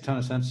 That makes a ton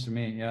of sense to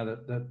me. Yeah,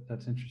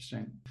 that's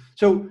interesting.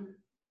 So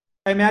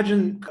I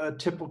imagine a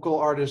typical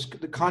artist,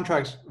 the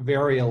contracts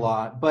vary a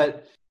lot,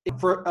 but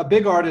for a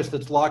big artist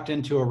that's locked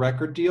into a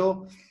record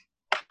deal,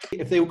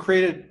 if they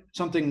created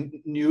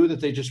something new that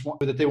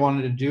they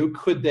wanted to do,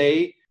 could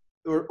they,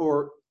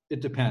 or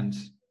it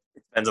depends?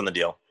 It depends on the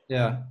deal.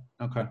 Yeah.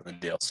 Okay. The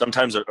deal.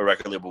 Sometimes a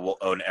record label will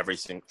own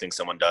everything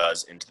someone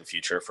does into the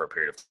future for a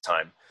period of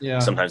time. Yeah.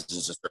 Sometimes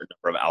it's a certain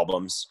number of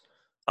albums.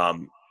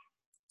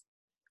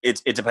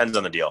 It depends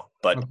on the deal,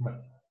 but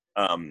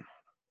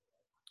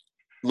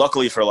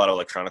luckily for a lot of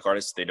electronic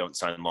artists, they don't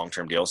sign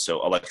long-term deals.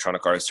 So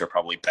electronic artists are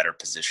probably better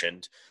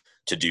positioned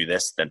to do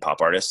this than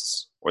pop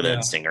artists or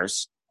than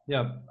singers.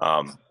 Yeah.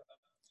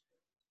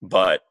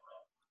 But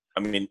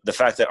the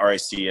fact that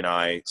RAC and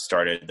I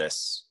started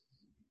this,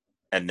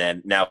 and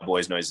then now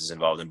Boys Noise is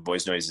involved, and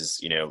Boys Noise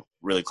is,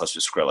 really close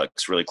with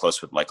Skrillex, really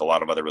close with like a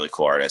lot of other really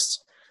cool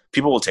artists.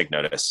 People will take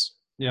notice.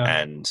 Yeah.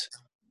 And,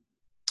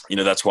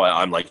 that's why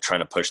I'm like trying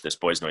to push this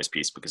Boys Noise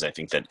piece, because I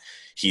think that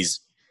he's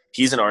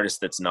an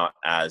artist that's not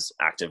as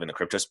active in the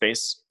crypto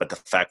space, but the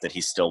fact that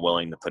he's still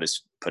willing to put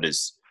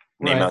his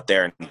name out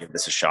there and give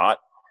this a shot,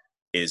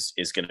 is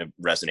going to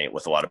resonate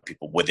with a lot of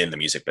people within the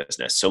music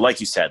business. So like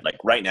you said, like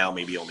right now,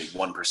 maybe only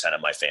 1%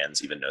 of my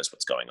fans even knows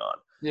what's going on.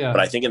 Yeah. But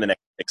I think in the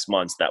next 6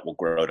 months, that will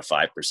grow to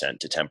 5%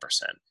 to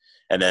 10%.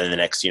 And then in the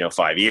next,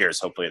 5 years,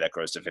 hopefully that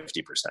grows to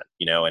 50%,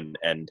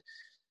 and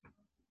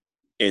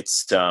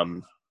it's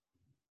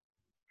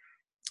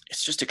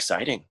just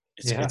exciting.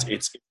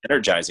 It's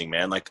energizing,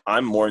 man. Like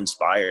I'm more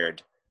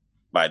inspired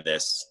by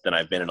this than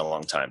I've been in a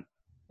long time.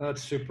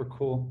 That's super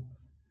cool.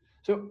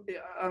 So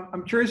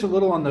I'm curious a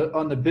little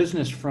on the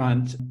business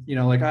front.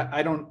 Like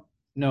I don't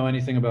know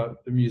anything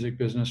about the music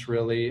business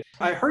really.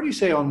 I heard you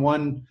say on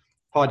one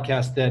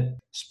podcast that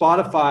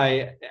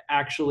Spotify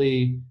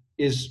actually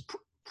is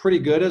pretty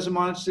good as a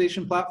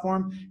monetization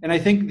platform, and I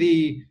think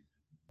the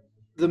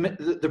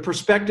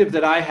perspective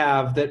that I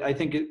have, that I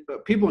think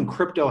people in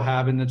crypto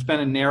have, and it's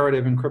been a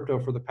narrative in crypto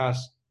for the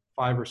past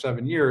 5 or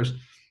 7 years,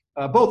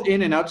 both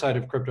in and outside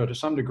of crypto to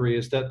some degree,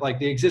 is that like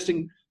the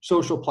existing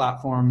social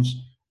platforms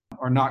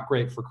are not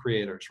great for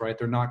creators, right?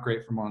 They're not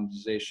great for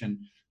monetization.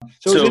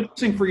 So it's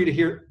interesting for you to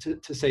hear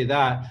to say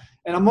that.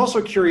 And I'm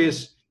also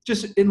curious,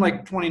 just in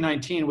like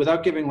 2019,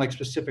 without giving like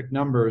specific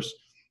numbers,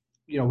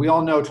 we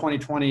all know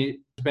 2020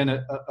 has been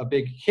a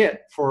big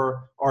hit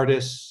for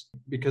artists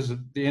because of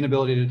the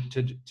inability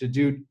to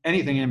do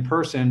anything in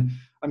person.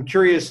 I'm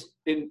curious,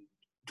 in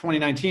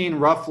 2019,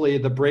 roughly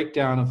the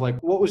breakdown of like,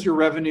 what was your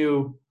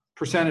revenue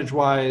percentage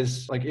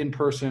wise, like in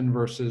person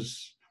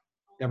versus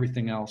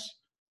everything else?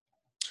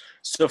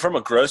 So from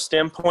a gross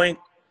standpoint,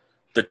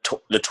 the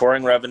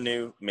touring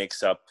revenue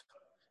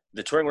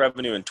the touring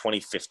revenue in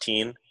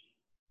 2015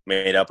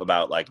 made up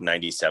about like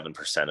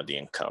 97% of the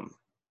income.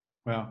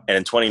 Wow. And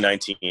in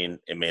 2019,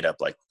 it made up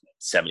like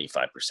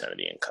 75% of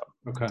the income.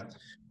 Okay.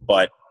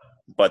 But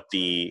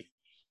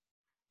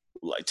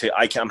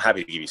I'm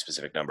happy to give you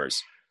specific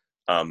numbers.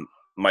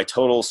 My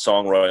total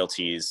song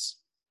royalties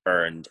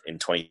earned in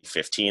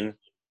 2015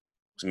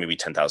 was maybe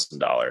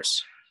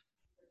 $10,000.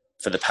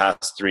 For the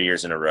past 3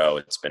 years in a row,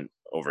 it's been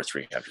over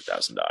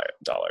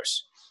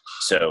 $300,000.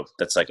 So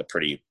that's like a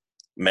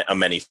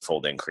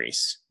many-fold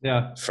increase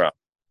from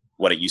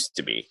what it used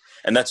to be.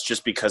 And that's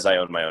just because I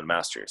own my own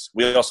masters.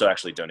 We also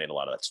actually donate a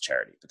lot of that to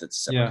charity, but that's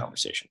a separate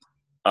conversation.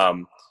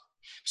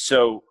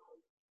 So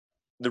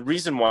the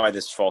reason why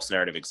this false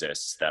narrative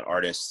exists that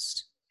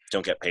artists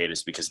don't get paid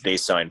is because they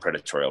sign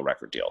predatory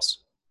record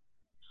deals.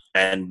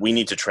 And we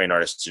need to train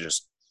artists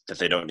that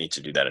they don't need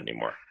to do that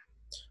anymore.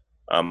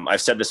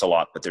 I've said this a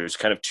lot, but there's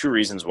kind of 2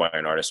 reasons why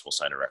an artist will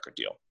sign a record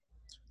deal.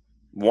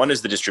 One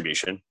is the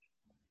distribution,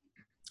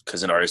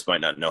 because an artist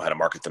might not know how to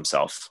market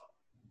themselves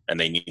and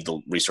they need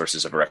the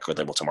resources of a record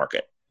label to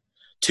market.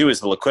 2 is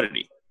the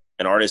liquidity.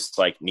 An artist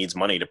needs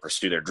money to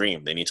pursue their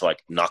dream. They need to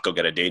not go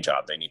get a day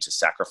job. They need to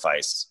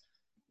sacrifice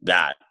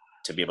that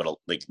to be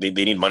able to, they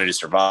need money to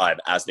survive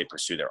as they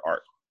pursue their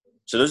art.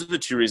 So those are the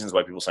 2 reasons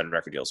why people sign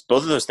record deals.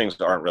 Both of those things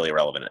aren't really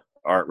relevant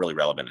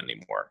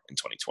anymore in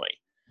 2020.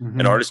 Mm-hmm.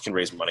 An artist can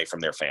raise money from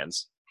their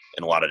fans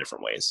in a lot of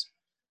different ways.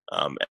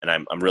 And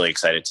I'm really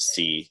excited to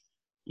see,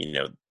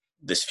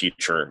 this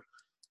future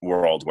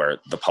world where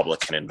the public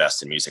can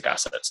invest in music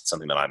assets. It's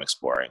something that I'm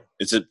exploring.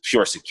 It's a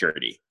pure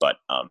security, but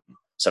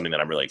something that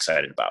I'm really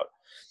excited about.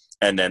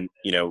 And then,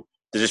 the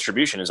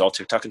distribution is all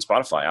TikTok and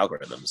Spotify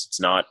algorithms.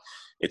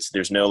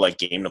 There's no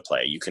game to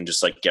play. You can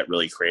just get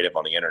really creative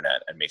on the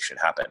internet and make shit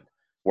happen.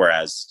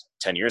 Whereas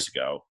 10 years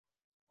ago,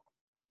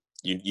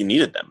 you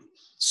needed them.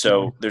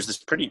 So there's this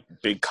pretty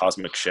big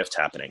cosmic shift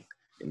happening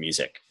in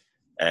music.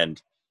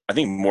 And I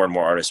think more and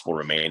more artists will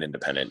remain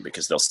independent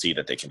because they'll see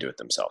that they can do it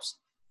themselves.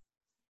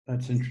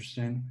 That's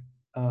interesting.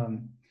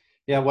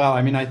 Well,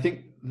 I mean, I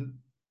think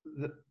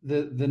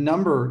the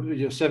number,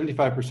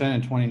 75%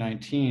 in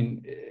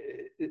 2019,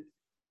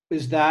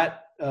 is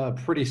that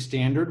pretty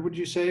standard, would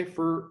you say,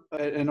 for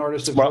an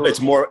artist? Well,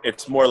 it's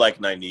more like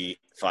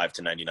 95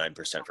 to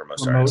 99% for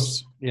most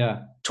artists. Yeah.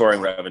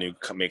 Touring revenue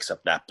makes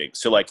up that big.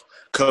 So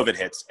COVID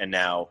hits and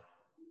now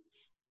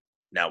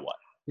what?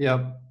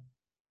 Yep.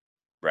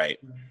 Right.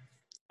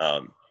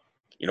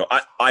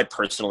 I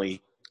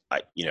personally,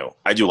 I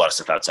do a lot of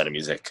stuff outside of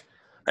music.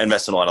 I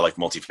invest in a lot of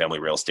multifamily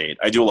real estate.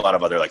 I do a lot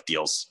of other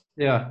deals.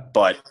 Yeah.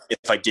 But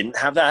if I didn't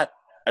have that,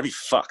 I'd be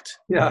fucked.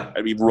 Yeah.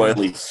 I'd be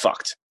royally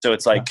fucked. So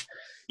it's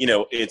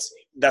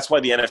that's why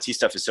the NFT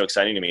stuff is so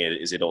exciting to me,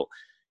 is it'll,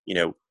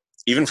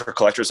 even for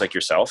collectors like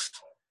yourself,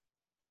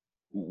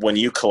 when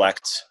you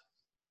collect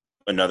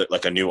another,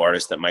 a new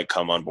artist that might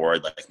come on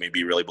board, maybe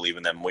you really believe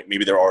in them,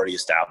 maybe they're already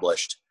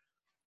established.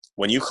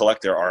 When you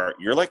collect their art,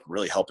 you're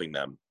really helping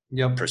them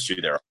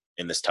pursue their art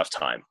in this tough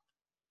time.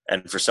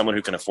 And for someone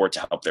who can afford to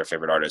help their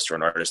favorite artist or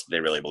an artist that they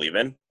really believe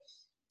in,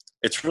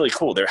 it's really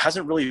cool. There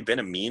hasn't really been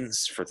a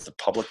means for the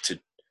public to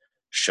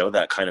show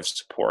that kind of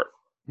support.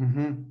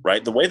 Mm-hmm.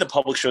 Right? The way the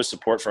public shows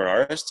support for an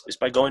artist is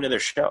by going to their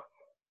show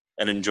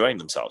and enjoying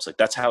themselves.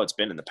 That's how it's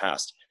been in the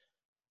past.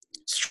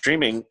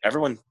 Streaming,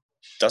 everyone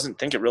doesn't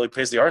think it really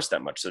pays the artist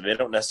that much. So they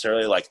don't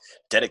necessarily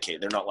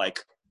dedicate. They're not I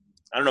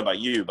don't know about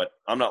you, but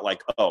I'm not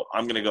oh,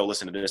 I'm going to go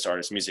listen to this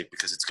artist's music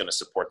because it's going to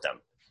support them.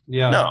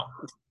 Yeah. No,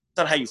 that's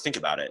not how you think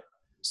about it.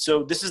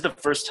 So this is the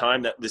first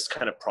time that this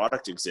kind of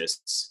product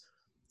exists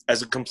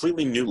as a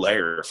completely new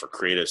layer for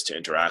creatives to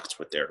interact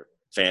with their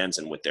fans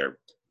and with their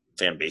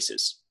fan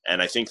bases.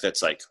 And I think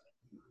that's like,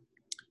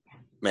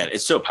 man,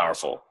 it's so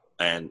powerful.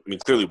 And I mean,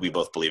 clearly we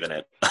both believe in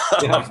it.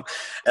 Yeah.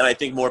 And I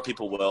think more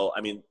people will.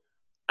 I mean,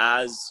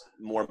 as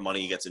more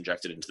money gets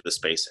injected into the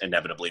space,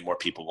 inevitably more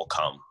people will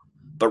come.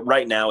 But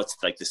right now it's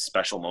like this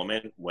special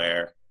moment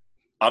where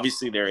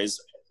obviously there is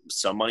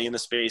some money in the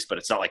space, but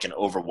it's not like an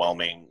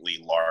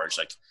overwhelmingly large,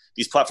 like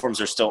these platforms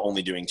are still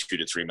only doing 2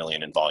 to 3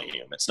 million in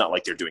volume. It's not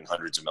like they're doing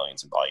hundreds of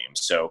millions in volume.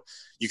 So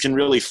you can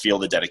really feel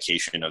the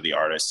dedication of the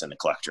artists and the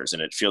collectors,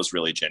 and it feels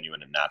really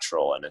genuine and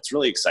natural. And it's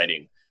really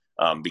exciting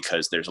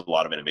because there's a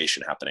lot of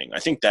innovation happening. I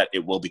think that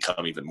it will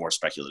become even more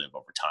speculative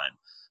over time,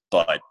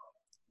 but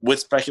with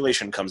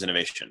speculation comes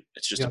innovation.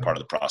 It's just a part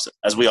of the process,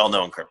 as we all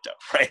know in crypto,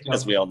 right? Yeah.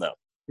 As we all know.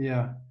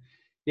 Yeah.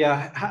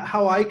 Yeah.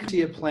 How I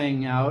see it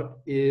playing out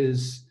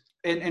is,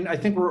 and I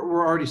think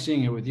we're already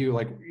seeing it with you,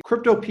 like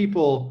crypto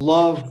people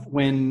love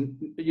when,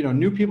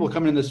 new people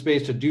come into the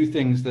space to do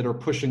things that are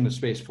pushing the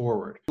space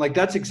forward. Like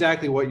that's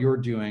exactly what you're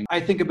doing. I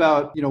think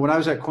about, when I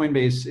was at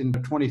Coinbase in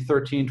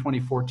 2013,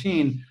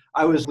 2014,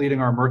 I was leading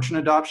our merchant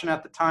adoption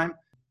at the time.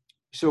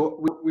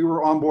 So we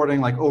were onboarding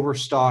like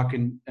Overstock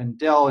and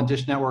Dell and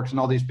Dish Networks and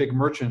all these big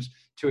merchants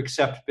to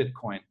accept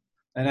Bitcoin.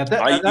 And at that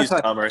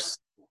time, Commerce.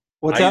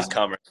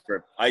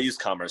 I used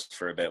Commerce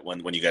for a bit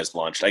when you guys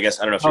launched. I guess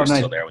I don't know if you were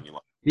still there when you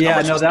launched.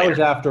 Yeah, no, that was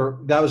after.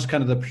 That was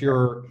kind of the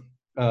pure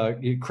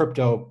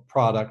crypto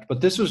product.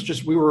 But this was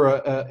just, we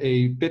were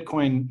a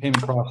Bitcoin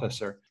payment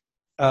processor.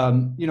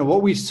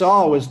 What we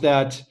saw was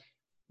that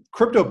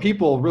crypto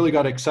people really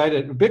got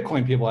excited.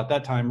 Bitcoin people at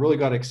that time really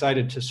got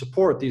excited to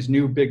support these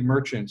new big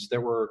merchants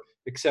that were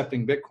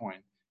accepting Bitcoin.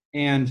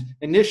 And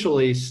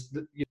initially,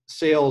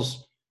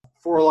 sales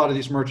for a lot of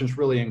these merchants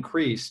really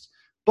increased.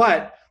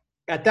 But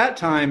at that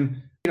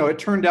time, it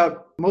turned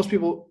out most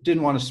people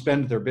didn't want to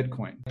spend their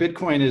Bitcoin.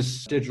 Bitcoin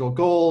is digital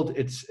gold.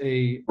 It's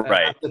an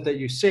asset that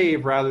you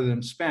save rather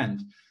than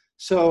spend.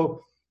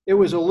 So it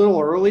was a little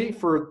early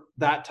for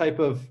that type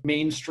of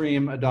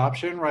mainstream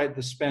adoption, right?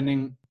 The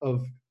spending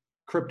of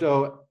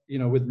crypto,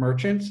 with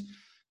merchants.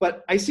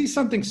 But I see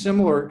something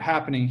similar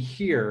happening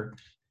here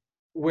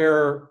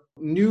where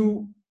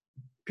new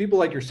people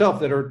like yourself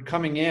that are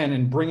coming in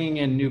and bringing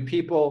in new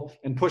people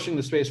and pushing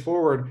the space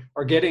forward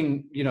are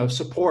getting,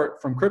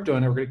 support from crypto,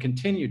 and are going to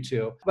continue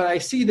to. But I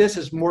see this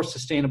as more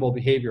sustainable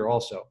behavior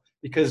also,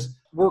 because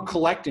we're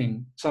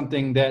collecting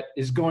something that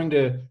is going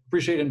to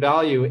appreciate in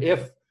value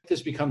if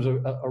this becomes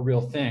a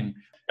real thing.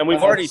 And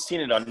we've already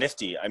seen it on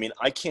Nifty. I mean,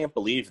 I can't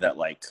believe that,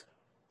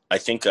 I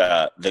think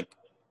the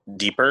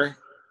Deeper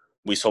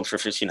we sold for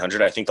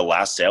 1,500. I think the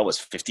last sale was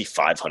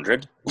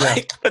 5,500. Yeah.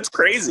 That's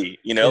crazy.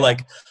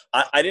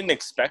 I didn't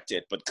expect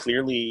it, but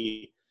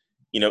clearly,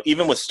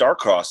 even with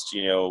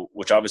Starcrossed,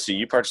 which obviously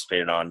you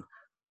participated on,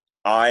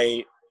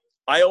 I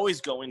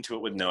always go into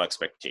it with no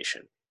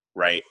expectation,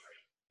 right?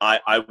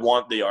 I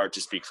want the art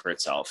to speak for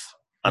itself.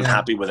 I'm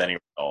happy with any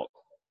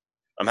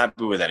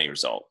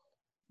result.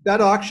 That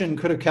auction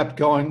could have kept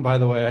going, by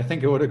the way. I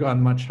think it would have gone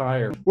much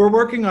higher. We're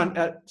working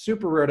at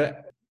Super Rare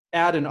to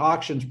add an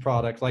auctions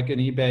product, like an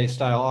eBay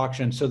style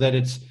auction, so that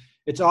it's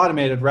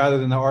automated rather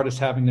than the artist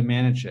having to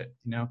manage it,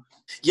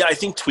 Yeah, I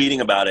think tweeting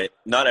about it,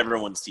 not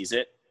everyone sees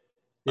it.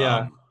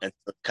 Yeah. And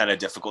it's kind of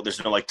difficult.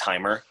 There's no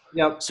timer.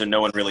 Yep. So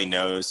no one really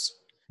knows.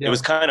 Yep. It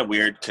was kind of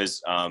weird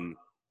because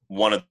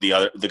one of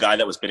the guy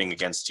that was bidding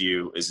against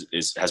you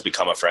has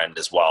become a friend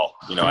as well.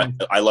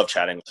 I love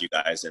chatting with you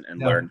guys and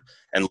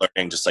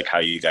learning just like how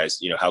you guys,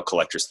 how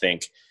collectors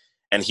think.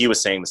 And he was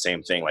saying the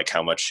same thing, like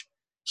how much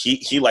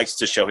he likes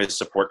to show his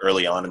support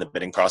early on in the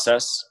bidding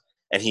process,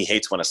 and he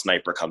hates when a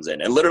sniper comes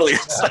in. And literally a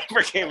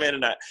sniper came in,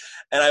 and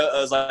I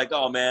was like,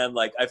 oh man,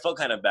 like I felt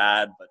kind of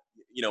bad, but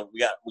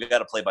we got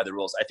to play by the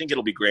rules. I think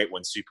it'll be great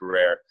when Super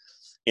Rare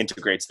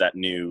integrates that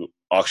new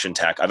auction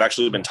tech. I've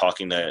actually been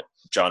talking to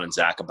John and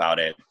Zach about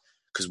it,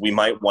 because we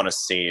might want to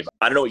save.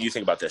 I don't know what you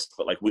think about this,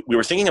 but we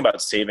were thinking about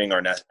saving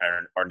our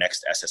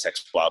next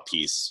SSX Blau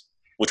piece,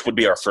 which would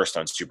be our first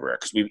on Super Rare,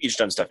 because we've each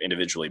done stuff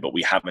individually, but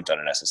we haven't done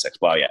an SSX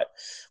Blau yet.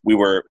 We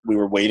were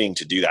waiting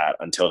to do that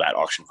until that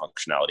auction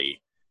functionality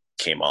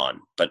came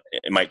on, but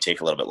it might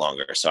take a little bit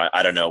longer. So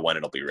I don't know when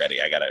it'll be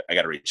ready. I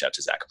gotta reach out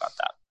to Zach about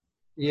that.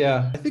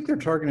 Yeah, I think they're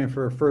targeting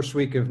for first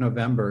week of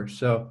November.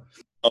 So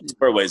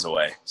we're a ways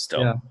away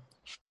still. Yeah.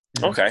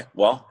 Okay,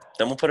 well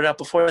then we'll put it out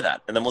before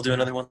that, and then we'll do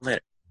another one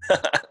later.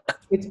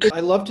 I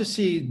love to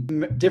see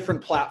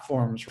different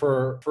platforms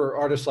for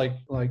artists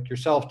like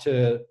yourself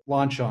to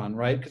launch on,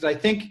 right? Because I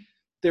think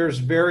there's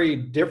very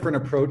different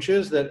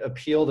approaches that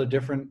appeal to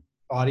different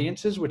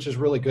audiences, which is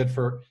really good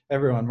for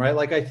everyone, right?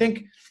 Like I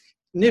think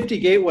Nifty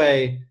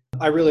Gateway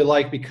I really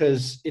like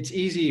because it's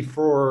easy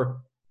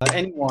for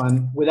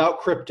anyone without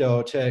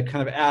crypto to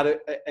kind of add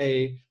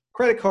a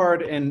credit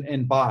card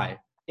and buy.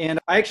 And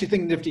I actually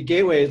think Nifty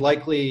Gateway is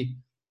likely,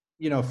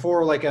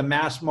 for like a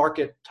mass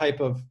market type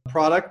of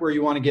product where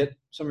you want to get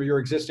some of your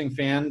existing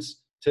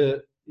fans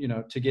to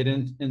get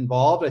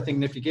involved. I think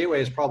Nifty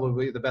Gateway is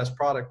probably the best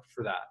product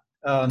for that.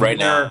 Right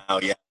where, now,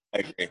 yeah, I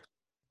agree.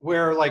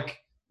 where like,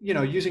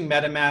 using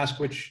MetaMask,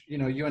 which,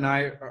 you and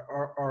I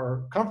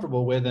are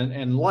comfortable with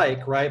and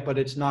like, right? But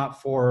it's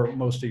not for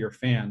most of your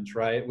fans,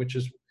 right? Which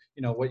is,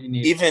 what you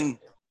need.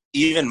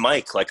 Even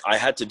Mike, like I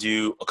had to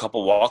do a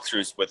couple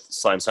walkthroughs with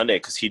Slime Sunday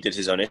because he did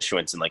his own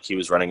issuance and like he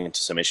was running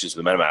into some issues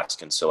with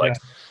MetaMask, and so Yeah.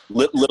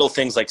 like little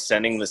things like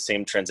sending the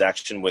same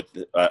transaction with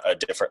a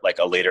different, like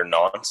a later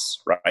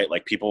nonce, right?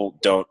 Like people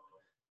don't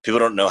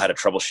know how to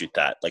troubleshoot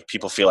that. Like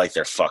people feel like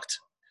they're fucked.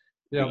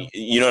 Yeah.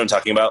 You know what I'm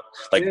talking about?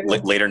 Like Yeah.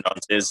 later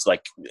nonces,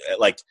 like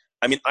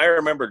I mean, I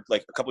remember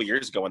like a couple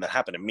years ago when that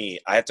happened to me,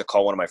 I had to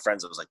call one of my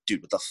friends. I was like,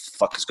 dude, what the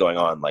fuck is going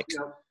on? Like,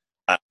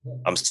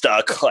 I'm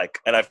stuck. Like,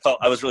 and I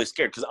was really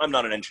scared because I'm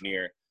not an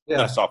engineer. I'm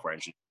not a software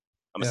engineer.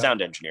 I'm a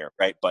sound engineer,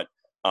 right? But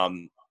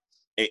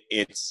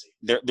it's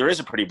there is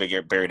a pretty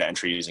big barrier to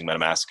entry using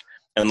MetaMask.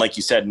 And like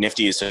you said,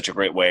 Nifty is such a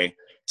great way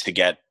to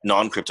get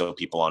non-crypto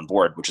people on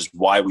board, which is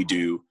why we've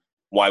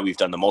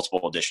done the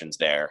multiple editions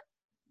there.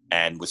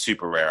 And with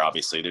Super Rare,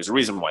 obviously, there's a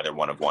reason why they're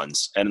one of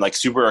ones. And like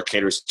Super Rare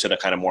caters to the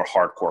kind of more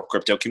hardcore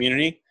crypto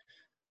community.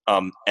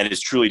 And it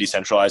is truly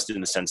decentralized in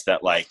the sense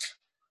that, like,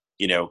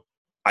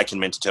 I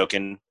can mint a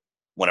token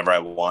whenever I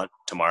want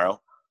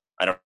tomorrow.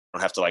 I don't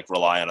have to like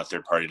rely on a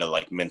third party to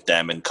like mint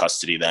them and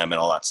custody them and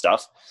all that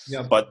stuff.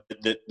 Yeah. But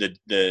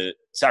the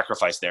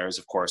sacrifice there is,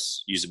 of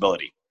course,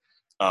 usability.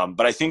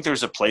 But I think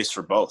there's a place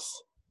for both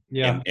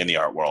in the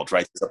art world,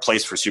 right? There's a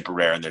place for Super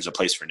Rare and there's a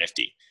place for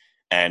Nifty.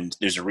 And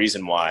there's a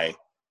reason why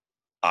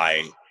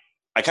I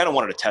kind of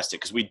wanted to test it,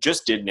 because we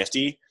just did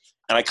Nifty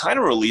and I kind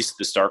of released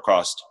the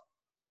Starcrossed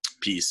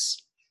piece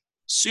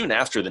soon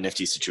after the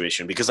Nifty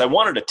situation because I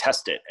wanted to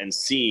test it and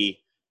see,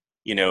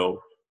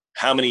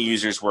 how many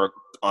users were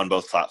on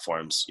both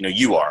platforms.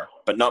 You are,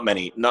 but not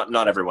many,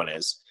 not everyone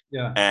is.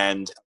 Yeah.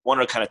 And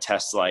wanted to kind of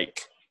test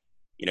like,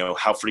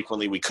 how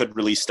frequently we could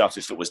release stuff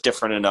if it was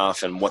different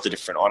enough and what the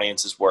different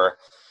audiences were.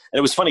 And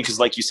it was funny because,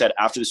 like you said,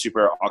 after the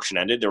Super auction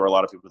ended, there were a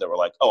lot of people that were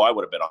like, "Oh, I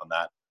would have been on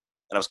that,"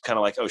 and I was kind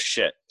of like, "Oh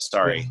shit,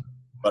 sorry."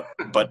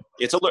 But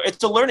it's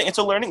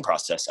a learning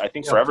process, I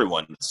think, for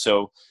everyone.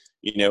 So,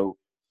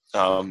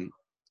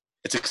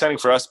 it's exciting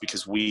for us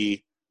because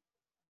we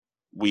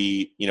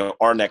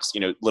our next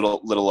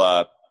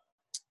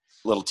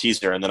little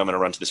teaser, and then I'm going to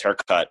run to this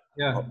haircut.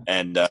 Yeah.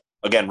 And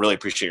again, really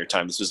appreciate your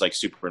time. This was like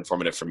super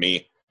informative for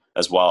me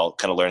as well.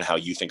 Kind of learn how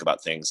you think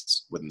about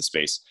things within the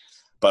space.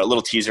 But a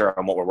little teaser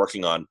on what we're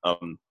working on.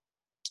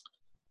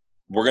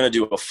 We're going to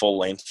do a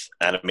full-length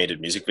animated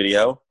music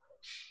video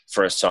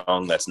for a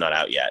song that's not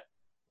out yet.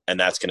 And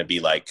that's going to be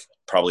like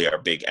probably our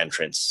big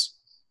entrance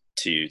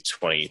to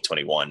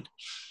 2021.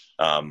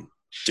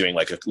 Doing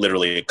like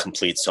literally a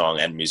complete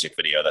song and music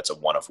video that's a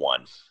one of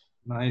one.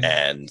 Nice.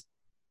 And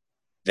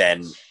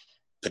then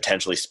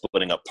potentially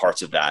splitting up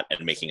parts of that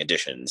and making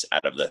additions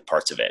out of the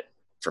parts of it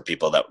for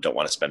people that don't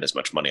want to spend as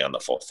much money on the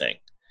full thing.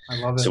 I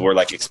love it. So we're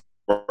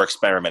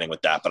experimenting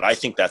with that, but I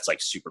think that's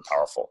like super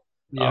powerful.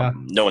 Yeah.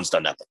 No one's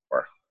done that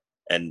before.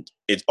 And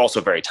it's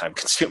also very time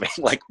consuming.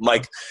 Like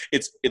Mike,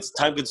 it's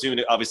time consuming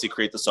to obviously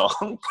create the song,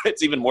 but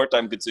it's even more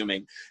time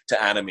consuming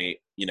to animate,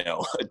 a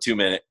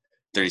 2-minute,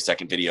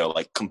 30-second video,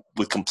 like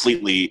with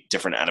completely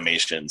different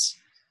animations,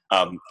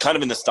 kind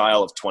of in the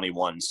style of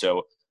 21.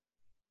 So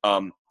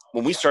when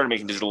we started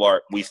making digital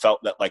art, we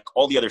felt that like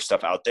all the other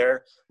stuff out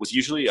there was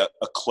usually a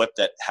clip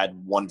that had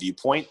one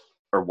viewpoint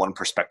or one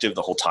perspective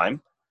the whole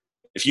time.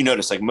 If you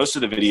notice, like most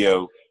of the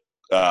video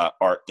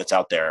art that's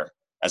out there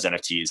as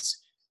NFTs,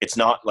 it's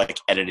not like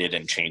edited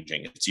and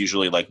changing. It's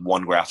usually like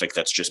one graphic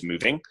that's just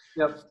moving.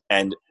 Yep.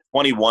 And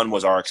 21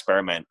 was our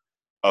experiment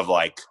of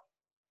like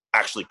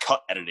actually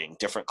cut editing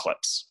different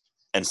clips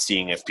and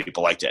seeing if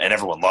people liked it, and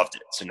everyone loved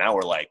it. So now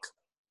we're like,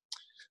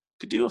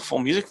 could do a full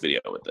music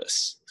video with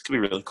this. This could be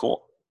really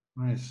cool.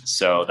 Nice.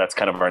 So that's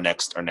kind of our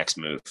next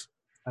move.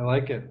 I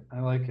like it.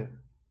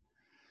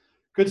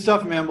 Good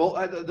stuff, man. Well,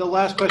 the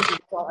last question,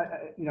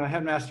 I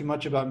haven't asked you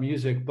much about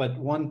music, but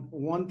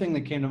one thing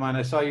that came to mind,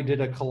 I saw you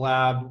did a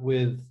collab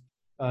with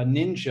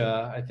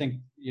Ninja, I think,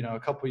 a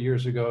couple of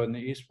years ago in the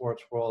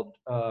esports world.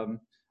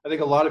 I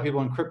think a lot of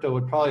people in crypto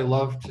would probably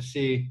love to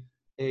see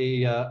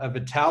a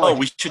Vitalik. Oh,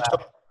 we should.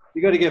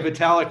 You got to get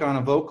Vitalik on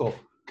a vocal.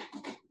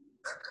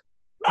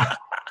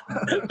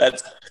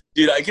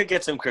 Dude, I could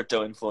get some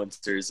crypto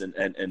influencers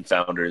and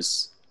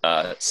founders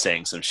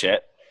saying some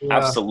shit. Yeah.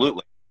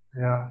 Absolutely.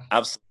 Yeah.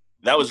 Absolutely.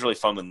 That was really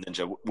fun with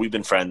Ninja. We've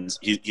been friends.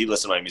 He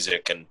listened to my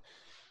music, and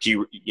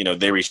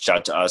they reached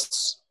out to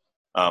us.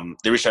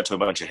 They reached out to a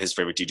bunch of his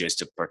favorite DJs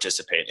to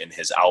participate in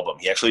his album.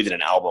 He actually did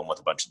an album with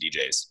a bunch of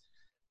DJs,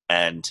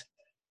 and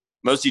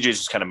most DJs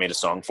just kind of made a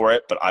song for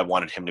it, but I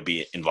wanted him to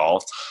be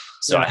involved.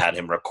 So I had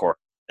him record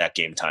that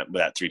game time,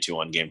 that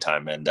 3-2-1 game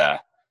time. And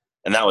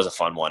that was a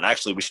fun one.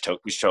 Actually, we should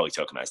totally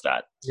tokenize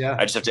that. Yeah.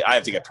 I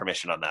have to get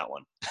permission on that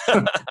one.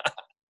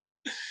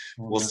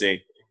 We'll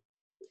see.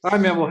 All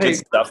right, man. Well, hey,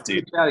 good stuff,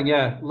 dude. Chatting.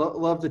 Yeah.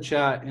 Love the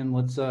chat, and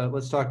let's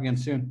talk again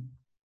soon.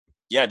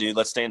 Yeah, dude.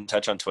 Let's stay in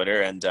touch on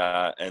Twitter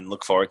and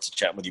look forward to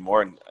chatting with you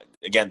more. And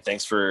again,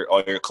 thanks for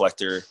all your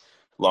collector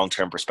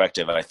long-term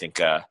perspective. I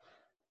think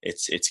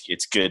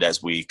it's good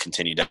as we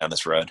continue down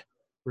this road.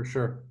 For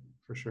sure.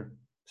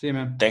 See you,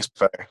 man. Thanks,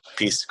 brother.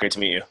 Peace. Great to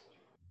meet you.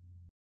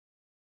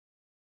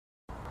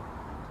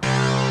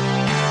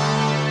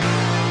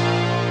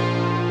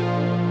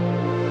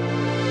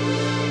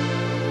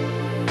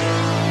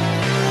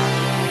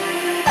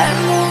 I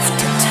moved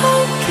to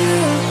Tokyo,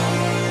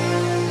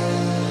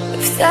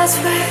 if that's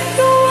where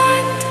you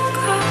want to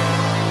go.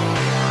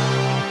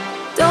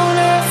 Don't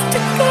have to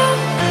go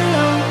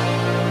alone,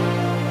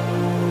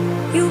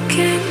 you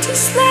can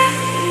just let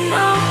me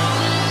know.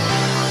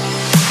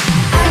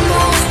 I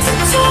moved to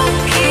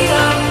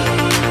Tokyo,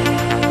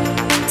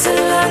 to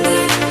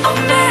London or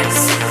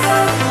Mexico.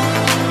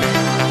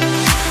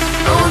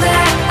 Know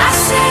that I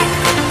said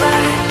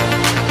goodbye,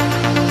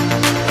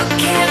 but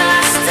can I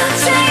still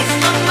change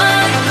my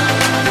mind?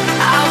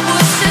 I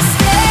was just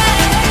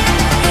scared,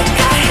 think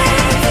I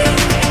had it.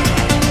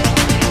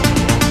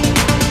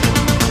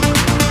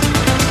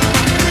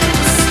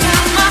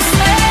 Stop my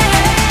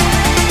fear,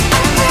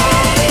 I'm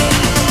ready.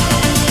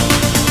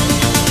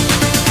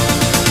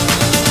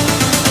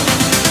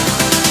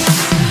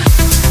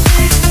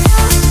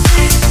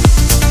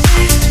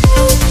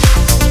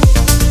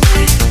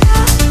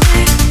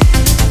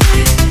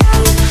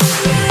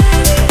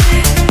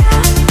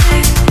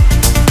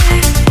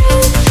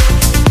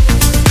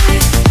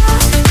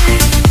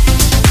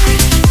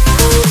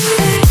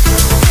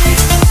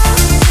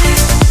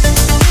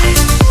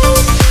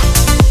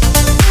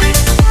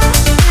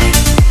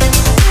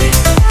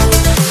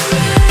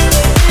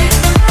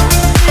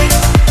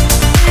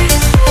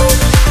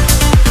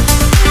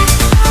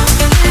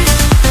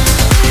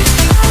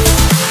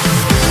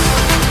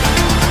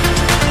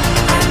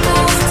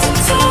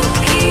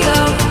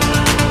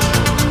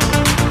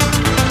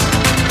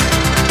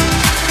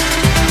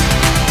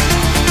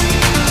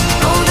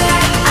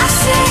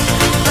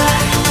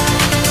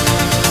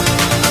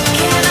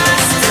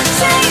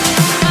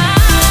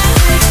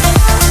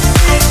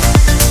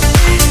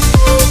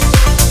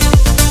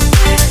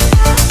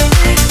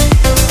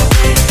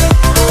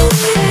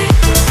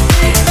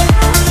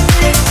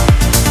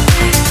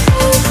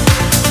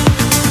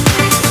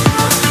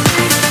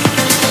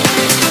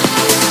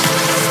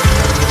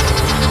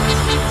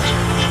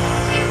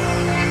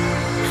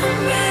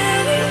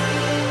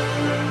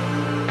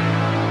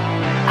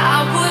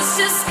 I was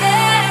just